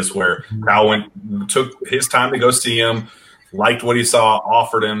handled this, where Kyle took his time to go see him, liked what he saw,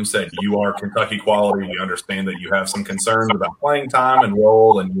 offered him, said, you are Kentucky quality. We understand that you have some concerns about playing time and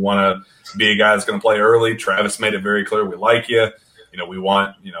role, and you want to be a guy that's going to play early. Travis made it very clear we like you. We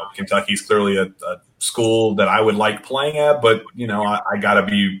want, Kentucky's clearly a school that I would like playing at, but, I got to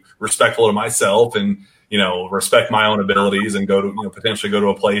be respectful to myself and, respect my own abilities and go to, potentially go to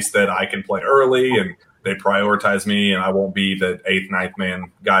a place that I can play early and they prioritize me and I won't be the 8th, 9th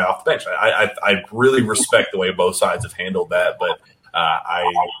man guy off the bench. I really respect the way both sides have handled that, but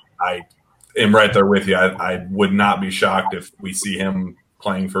I am right there with you. I would not be shocked if we see him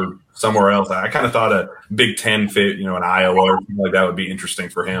playing for somewhere else. I kind of thought a Big Ten fit, an Iowa or something like that would be interesting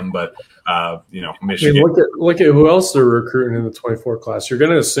for him, but Michigan. I mean, look at who else they're recruiting in the 24 class. You're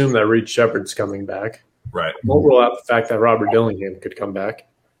going to assume that Reed Shepherd's coming back. Right. Won't rule out the fact that Robert Dillingham could come back.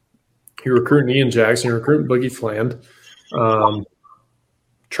 You're recruiting Ian Jackson. You're recruiting Boogie Fland,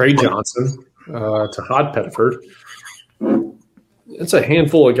 Trey Johnson, Tahad Pettiford. It's a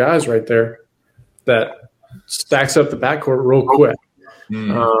handful of guys right there that stacks up the backcourt real quick.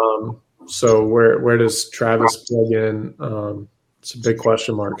 So where does Travis plug in? It's a big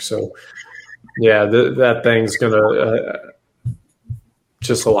question mark. So, yeah, that thing's going to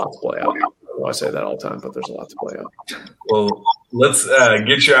just a lot to play out. Well, I say that all the time, but there's a lot to play out. Well, let's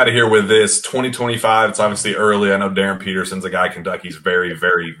get you out of here with this. 2025, it's obviously early. I know Darren Peterson's a guy Kentucky's very,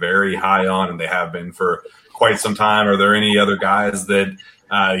 very, very high on, and they have been for quite some time. Are there any other guys that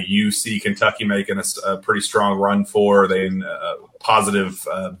you see Kentucky making a pretty strong run for? Are they in a positive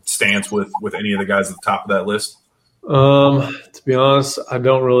stance with any of the guys at the top of that list? To be honest, I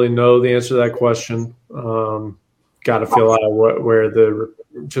don't really know the answer to that question. Got to feel out where the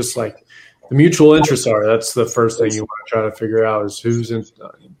mutual interests are. That's the first thing you want to try to figure out is who's in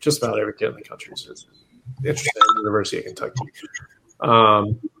just about every kid in the country is interested in the University of Kentucky.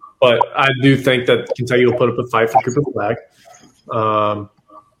 But I do think that Kentucky will put up a fight for Cooper Flag.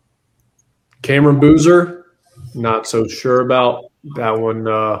 Cameron Boozer, not so sure about that one.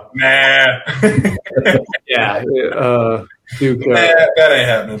 Yeah. Duke. That ain't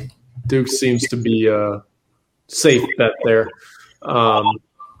happening. Duke seems to be a safe bet there.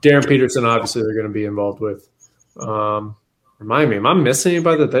 Darren Peterson, obviously, they're going to be involved with. Remind me, am I missing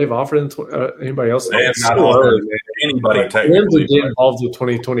anybody that they've offered? Anybody else? They have not offered anybody technically. To get involved with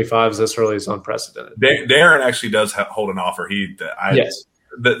 2025s this early is unprecedented. Darren actually does hold an offer. Yes.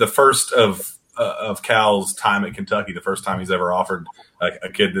 The first of Cal's time at Kentucky, the first time he's ever offered a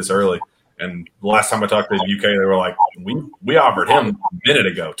kid this early. And the last time I talked to the UK, they were like, we offered him a minute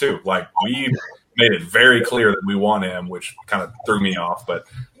ago too. Like we made it very clear that we want him, which kind of threw me off. But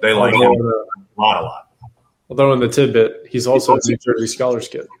they like him a lot. Although in the tidbit, he's also a New Jersey Scholars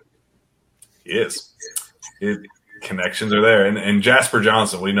kid. He is. Connections are there. And Jasper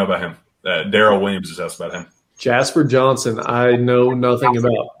Johnson, what do you know about him? Daryl Williams just asked about him. Jasper Johnson, I know nothing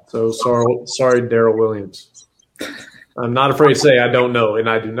about. So sorry, Daryl Williams. I'm not afraid to say I don't know, and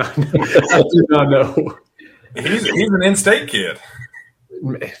I do not know. I do not know. He's an in-state kid.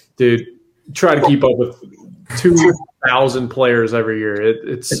 Dude, try to keep up with 2,000 players every year. It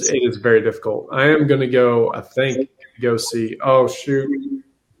is very difficult. I am going to go, I think, go see – oh, shoot.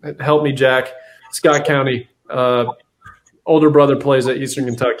 Help me, Jack. Scott County. Older brother plays at Eastern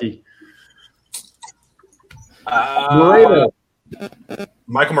Kentucky. Moreno.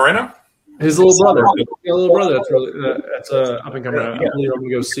 Michael Moreno? His little brother. That's up and coming. I believe I'm going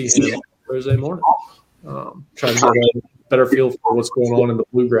to go see him Thursday morning. Trying to get a better feel for what's going on in the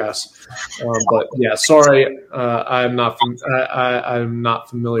bluegrass. But yeah, sorry, I'm not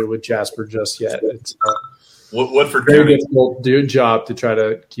familiar with Jasper just yet. It's Woodford very County. difficult job to try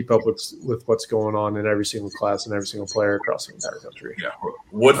to keep up with what's going on in every single class and every single player across the entire country. Yeah,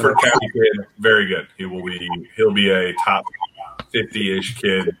 Woodford County kid, very good. He'll be a top 50-ish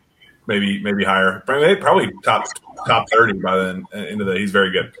kid, maybe higher, probably top 30 by then. Into the he's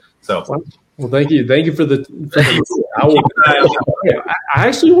very good. So. Well, thank you for the. I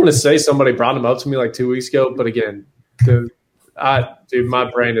actually want to say somebody brought him up to me like 2 weeks ago, but again, Dude, my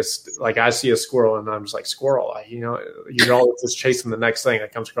brain is like, I see a squirrel and I'm just like, squirrel. You're always just chasing the next thing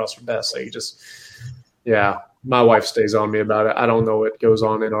that comes across your desk. So my wife stays on me about it. I don't know what goes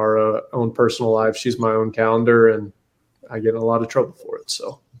on in our own personal life. She's my own calendar, and I get in a lot of trouble for it.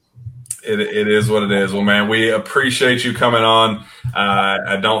 So it is what it is. Well, man, we appreciate you coming on.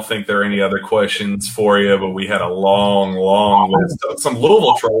 I don't think there are any other questions for you, but we had a long list. Some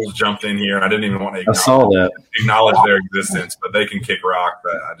Louisville trolls jumped in here, and I didn't even want to acknowledge their existence, but they can kick rock.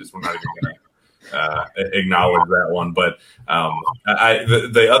 But I just was not even going to acknowledge that one. But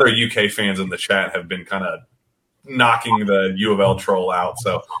the other UK fans in the chat have been kind of knocking the U of L troll out.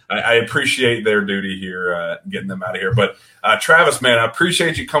 So I appreciate their duty here, getting them out of here. But Travis, man, I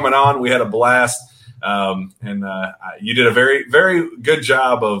appreciate you coming on. We had a blast. And you did a very, very good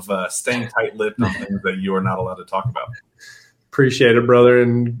job of staying tight-lipped on things that you are not allowed to talk about. Appreciate it, brother.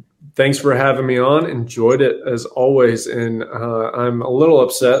 And thanks for having me on. Enjoyed it as always. And I'm a little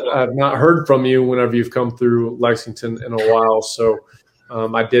upset. I've not heard from you whenever you've come through Lexington in a while. So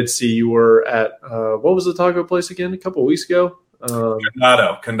I did see you were at what was the taco place again a couple of weeks ago?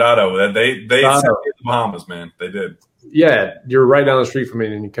 Condado. They sent me to the Bahamas, man. They did. Yeah, you're right down the street from me,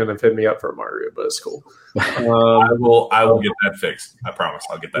 and you kind of hit me up for a margarita, but it's cool. I will get that fixed. I promise.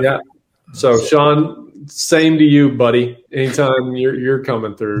 I'll get that. Yeah. Fixed. So, Sean, same to you, buddy. Anytime you're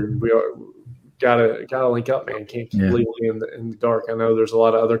coming through, we gotta link up, man. Can't keep leaving me in the dark. I know there's a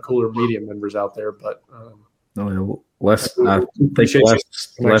lot of other cooler media members out there, but last time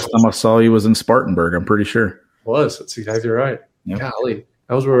I saw you was in Spartanburg. I'm pretty sure. That's exactly right. Yep. Golly,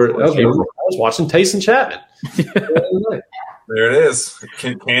 I was watching Taysom Chapman. There it is.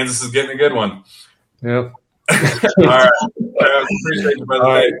 Kansas is getting a good one. Yeah. All right. Appreciate you, brother.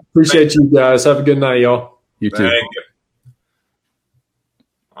 All right. Appreciate you guys. Have a good night, y'all. You too. Thank you.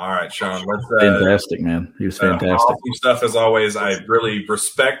 All right, Sean. Fantastic, man. He was fantastic. Awesome stuff as always. I really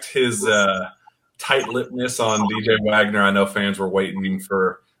respect his tight-lippedness on DJ Wagner. I know fans were waiting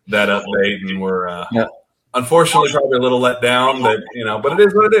for that update, and we're unfortunately probably a little let down. But it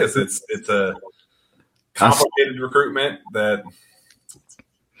is what it is. It's a complicated recruitment that.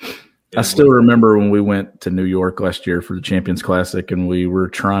 I still remember when we went to New York last year for the Champions Classic, and we were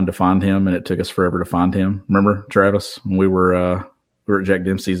trying to find him, and it took us forever to find him. Remember, Travis? When we were at Jack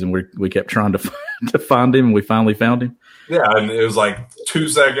Dempsey's, and we kept trying to find him, and we finally found him. Yeah, and it was like 2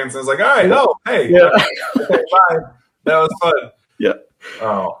 seconds. And it's like, all right, hey, okay, bye. That was fun. Yeah.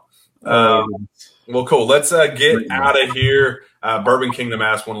 Oh. Well, cool. Let's get out of here. Bourbon Kingdom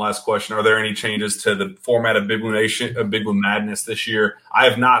asked one last question. Are there any changes to the format of Big Blue Madness this year? I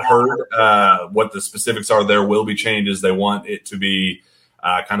have not heard what the specifics are. There will be changes. They want it to be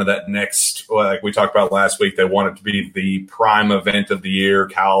kind of that next, like we talked about last week, they want it to be the prime event of the year.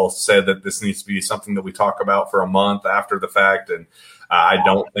 Cal said that this needs to be something that we talk about for a month after the fact. And I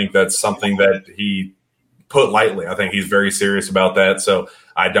don't think that's something that he put lightly. I think he's very serious about that. So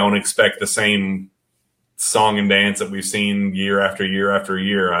I don't expect the same song and dance that we've seen year after year after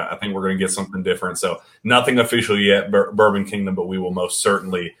year. I think we're going to get something different. So nothing official yet, Bourbon Kingdom, but we will most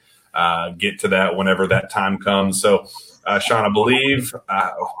certainly get to that whenever that time comes. So, Sean, I believe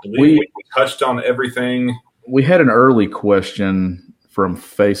we touched on everything. We had an early question from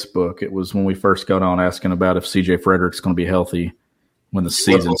Facebook. It was when we first got on asking about if CJ Frederick's going to be healthy when the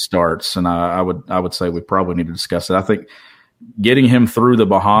season starts. And I would say we probably need to discuss it. I think getting him through the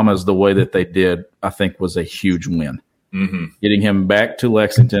Bahamas the way that they did, I think, was a huge win. Mm-hmm. Getting him back to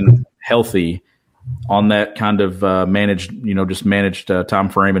Lexington healthy on that kind of managed time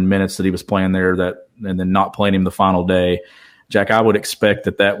frame and minutes that he was playing there, and then not playing him the final day. Jack, I would expect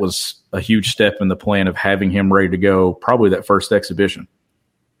that was a huge step in the plan of having him ready to go probably that first exhibition.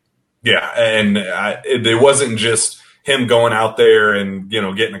 Yeah, and it wasn't just him going out there and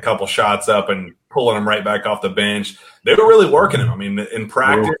getting a couple shots up and pulling him right back off the bench. They were really working him. I mean, in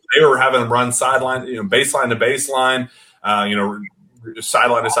practice, they were having him run sideline, baseline to baseline,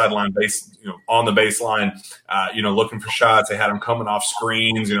 sideline to sideline, base, on the baseline, looking for shots. They had him coming off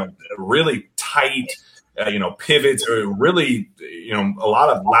screens, really tight, pivots, really, a lot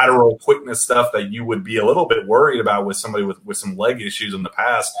of lateral quickness stuff that you would be a little bit worried about with somebody with some leg issues in the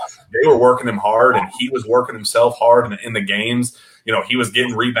past. They were working him hard, and he was working himself hard in the games. He was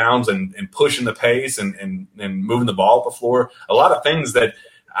getting rebounds and pushing the pace and moving the ball up the floor. A lot of things that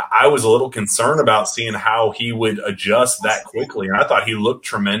I was a little concerned about, seeing how he would adjust that quickly. And I thought he looked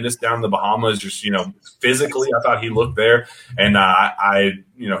tremendous down in the Bahamas, just, physically. I thought he looked there. And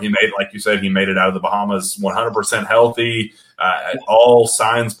he made, like you said, he made it out of the Bahamas 100% healthy. All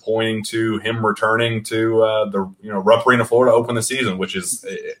signs pointing to him returning to the Rupp Arena, Florida, open the season, which is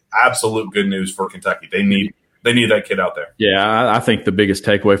absolute good news for Kentucky. They need they need that kid out there. Yeah, I think the biggest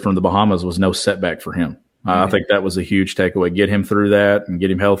takeaway from the Bahamas was no setback for him. I think that was a huge takeaway. Get him through that and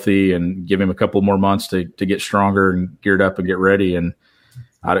get him healthy and give him a couple more months to get stronger and geared up and get ready. And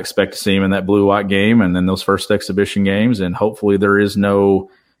I'd expect to see him in that blue-white game and then those first exhibition games. And hopefully there is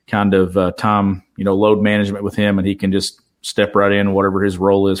no kind of time, load management with him, and he can just step right in whatever his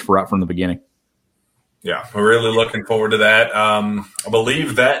role is right from the beginning. Yeah, we're really looking forward to that. I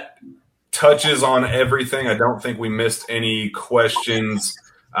believe that touches on everything. I don't think we missed any questions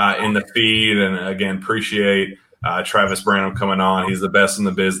in the feed. And again, appreciate Travis Branham coming on. He's the best in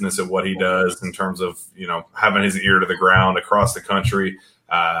the business at what he does in terms of, having his ear to the ground across the country.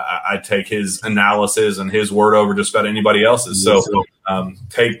 I take his analysis and his word over just about anybody else's. So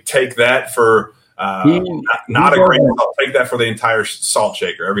take that for not a grain of salt. Take that for the entire salt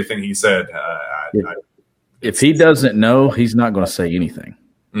shaker. Everything he said. If he doesn't know, he's not going to say anything.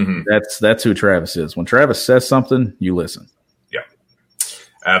 Mm-hmm. That's who Travis is. When Travis says something, you listen. Yeah,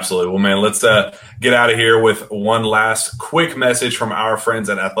 absolutely. Well, man, let's get out of here with one last quick message from our friends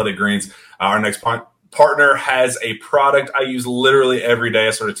at Athletic Greens. Our next partner has a product I use literally every day.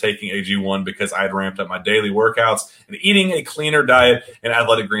 I started taking AG1 because I had ramped up my daily workouts, and eating a cleaner diet and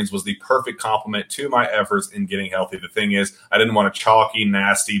Athletic Greens was the perfect complement to my efforts in getting healthy. The thing is, I didn't want a chalky,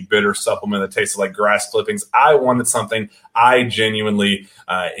 nasty, bitter supplement that tasted like grass clippings. I wanted something I genuinely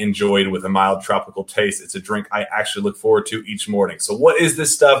enjoyed with a mild tropical taste. It's a drink I actually look forward to each morning. So what is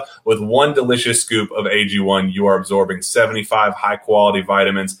this stuff? With one delicious scoop of AG1, you are absorbing 75 high-quality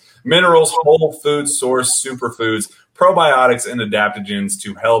vitamins, minerals, whole food source superfoods, probiotics, and adaptogens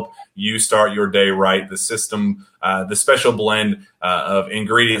to help you start your day right. The system, the special blend of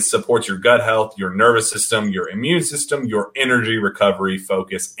ingredients supports your gut health, your nervous system, your immune system, your energy, recovery,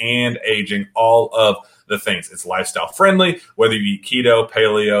 focus, and aging, all of the things. It's lifestyle friendly, whether you eat keto,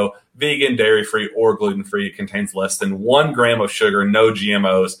 paleo, vegan, dairy-free, or gluten-free. It contains less than 1 gram of sugar, no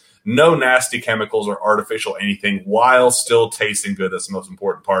GMOs, no nasty chemicals or artificial anything, while still tasting good. That's the most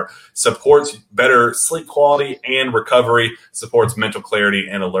important part. Supports better sleep quality and recovery, supports mental clarity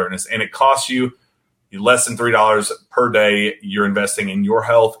and alertness. And it costs you less than $3 per day. You're investing in your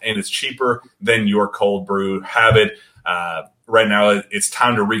health, and it's cheaper than your cold brew habit. Right now, it's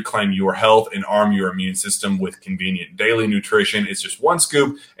time to reclaim your health and arm your immune system with convenient daily nutrition. It's just 1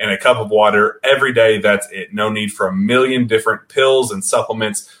 scoop and a cup of water every day. That's it. No need for a million different pills and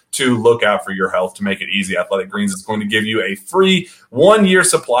supplements to look out for your health. To make it easy, Athletic Greens is going to give you a free 1-year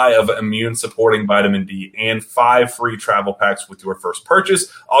supply of immune-supporting vitamin D and 5 free travel packs with your first purchase.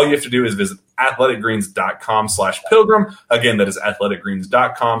 All you have to do is visit athleticgreens.com/pilgrim. Again, that is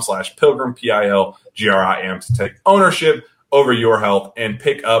athleticgreens.com/pilgrim, PILGRIM, to take ownership over your health and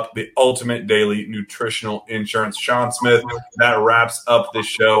pick up the ultimate daily nutritional insurance. Sean Smith, that wraps up this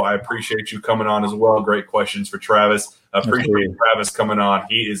show. I appreciate you coming on as well. Great questions for Travis. Appreciate Travis coming on.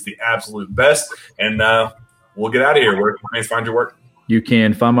 He is the absolute best. And we'll get out of here. Where can fans find your work? You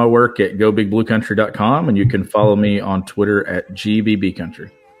can find my work at gobigbluecountry.com, and you can follow me on Twitter at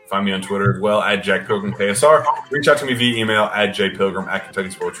GBBCountry. Find me on Twitter as well at Jack Pilgrim KSR. Reach out to me via email at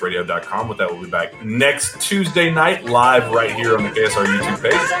jpilgrim@KentuckySportsRadio.com. With that, we'll be back next Tuesday night live right here on the KSR YouTube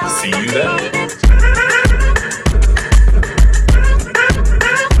page. See you then.